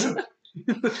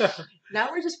 Now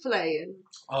we're just playing.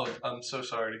 Oh, I'm so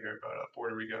sorry to hear about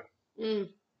Puerto Rico. You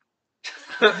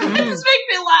just make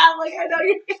me laugh. Like I know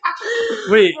you.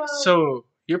 Wait, so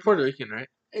you're Puerto Rican, right?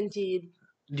 Indeed,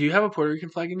 Do you have a Puerto Rican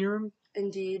flag in your room?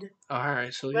 indeed. Oh, all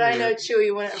right, so But I know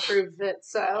Chewy wouldn't approve of it,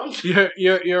 so.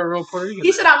 you're a real Puerto Rican.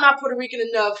 He said I'm not Puerto Rican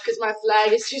enough because my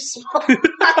flag is too small.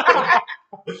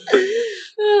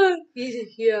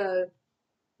 he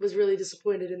was really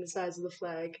disappointed in the size of the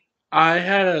flag. I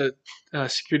had a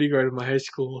security guard in my high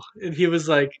school, and he was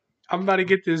like, I'm about to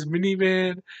get this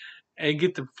minivan and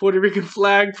get the Puerto Rican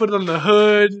flag, put it on the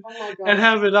hood, Oh my god. and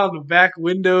have it on the back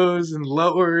windows and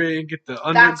lower it and get the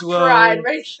That's underglow. pride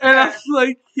right And there. I'm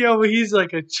like, yo, but he's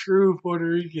like a true Puerto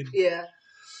Rican. Yeah.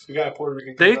 We got a Puerto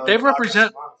Rican. They coming on the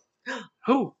represent- podcast.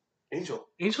 Who? Angel.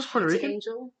 Angel's Puerto It's Rican?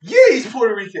 Angel. Yeah, he's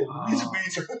Puerto Rican. He's Oh.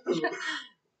 weird.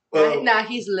 Well, Nah,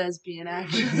 he's lesbian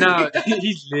actually. No,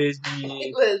 he's lesbian.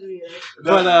 He's lesbian.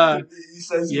 But, he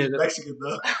says yeah, he's Mexican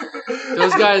though.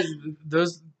 Those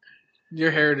guys,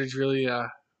 your heritage really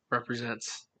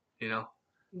represents,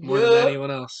 more than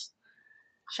anyone else.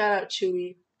 Shout out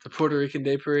Chewy. The Puerto Rican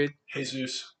Day Parade.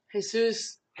 Jesus.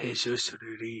 Jesus. Jesus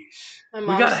Ruiz. My We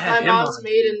mom's, gotta have my him mom's on.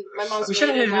 maiden. My mom's We should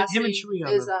have maiden him last and name Chewy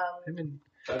on is him and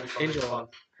That'd be fucking Angel fun. on.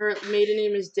 her maiden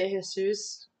name is De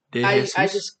Jesus. De I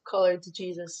Jesus. just call her to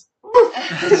Jesus.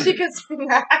 She gets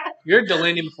mad. You're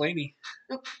Delaney McGlade.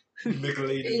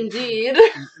 McGlade. Indeed.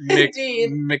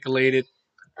 Indeed. McGlade.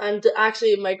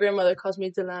 Actually, my grandmother calls me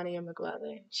Delaney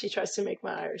McGlade. She tries to make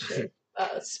my Irish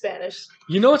Spanish.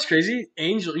 You know what's crazy?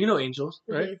 Angel, you know Angel,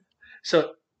 right? Mhm.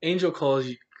 So Angel calls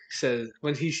you, says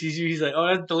when he sees you, he's like, "Oh,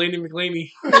 that's Delaney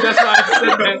McGlade." That's why I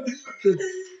said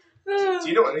that. Do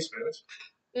you know any Spanish?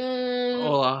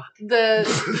 Hola. The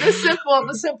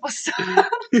simple stuff.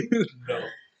 No.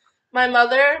 My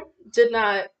mother did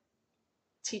not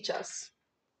teach us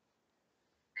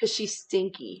because she's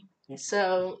stinky.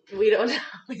 So we don't know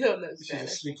She's a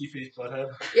Spanish. sneaky face butthead.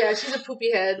 Yeah, she's a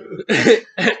poopy head.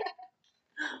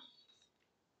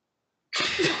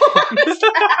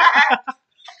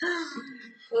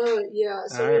 Oh yeah,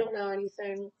 so we don't know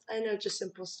anything. I know just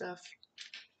simple stuff.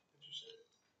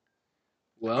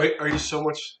 Well, Are you so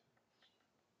much?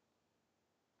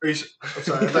 I'm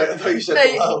sorry. I thought you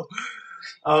said No,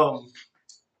 hello.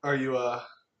 Are you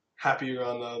happy you're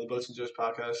on the Boats and Joes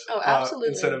podcast? Oh, absolutely.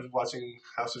 Instead of watching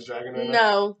House of Dragon right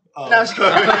now. No.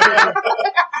 No.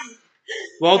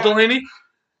 well, Delaney,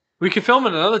 we can film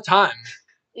it another time.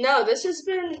 No, this has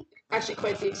been actually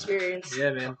quite the experience.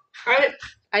 Yeah, man.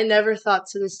 I never thought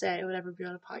to this day I would ever be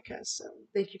on a podcast, so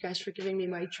thank you guys for giving me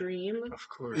my dream. Of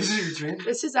course. This is your dream?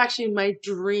 This is actually my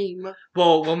dream.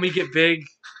 Well, when we get big,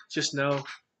 just know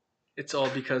it's all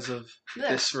because of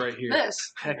this right here.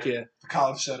 This. Heck yeah. The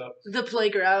college setup. The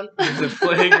playground. The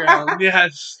playground,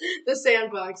 yes. The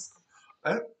sandbox.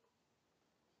 That's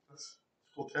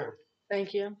a cool term.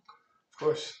 Thank you. Of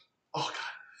course. Oh,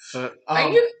 God. Are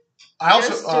you... I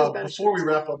also, before we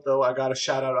wrap up, though, I got to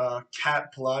shout out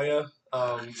Kat Palaya.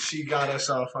 She got us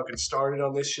fucking started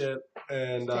on this shit.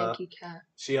 And thank you, Kat.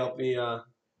 She helped me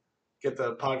get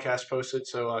the podcast posted.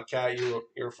 So, Kat,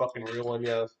 you're a fucking real one,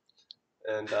 yeah.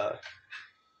 And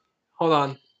hold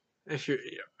on,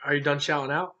 are you done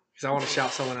shouting out? Because I want to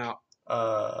shout someone out.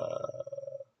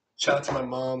 Shout out to my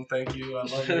mom. Thank you. I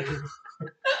love you.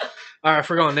 All right,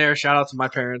 if we're going there, shout out to my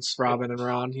parents, Robin and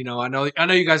Ron. You know, I know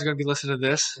you guys are gonna be listening to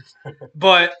this,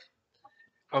 but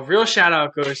a real shout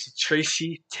out goes to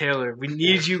Tracy Taylor. We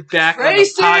need you back on the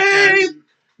podcast.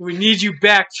 We need you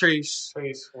back, Trace.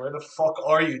 Trace, where the fuck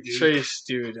are you, dude? Trace,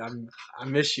 dude, I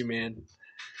miss you, man.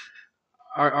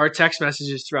 Our text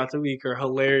messages throughout the week are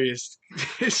hilarious.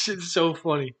 It's just so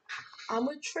funny. I'm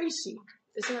with Tracy.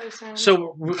 Isn't that a sound?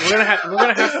 So we're gonna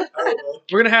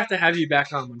have to have you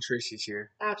back on when Tracy's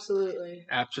here. Absolutely.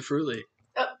 Absolutely.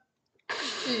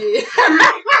 Yeah.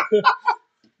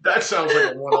 That sounds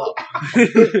like a one-up.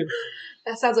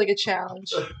 That sounds like a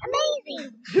challenge.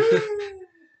 Amazing.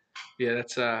 Yeah,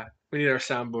 that's we need our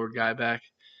soundboard guy back.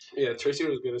 Yeah, Tracy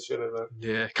was good as shit at that.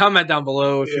 Yeah, comment down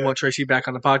below if you want Tracy back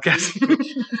on the podcast.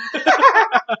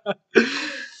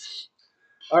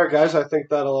 All right, guys, I think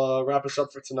that'll wrap us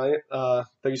up for tonight. Thank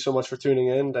you so much for tuning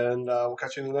in, and we'll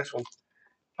catch you in the next one.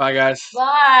 Bye, guys.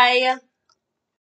 Bye.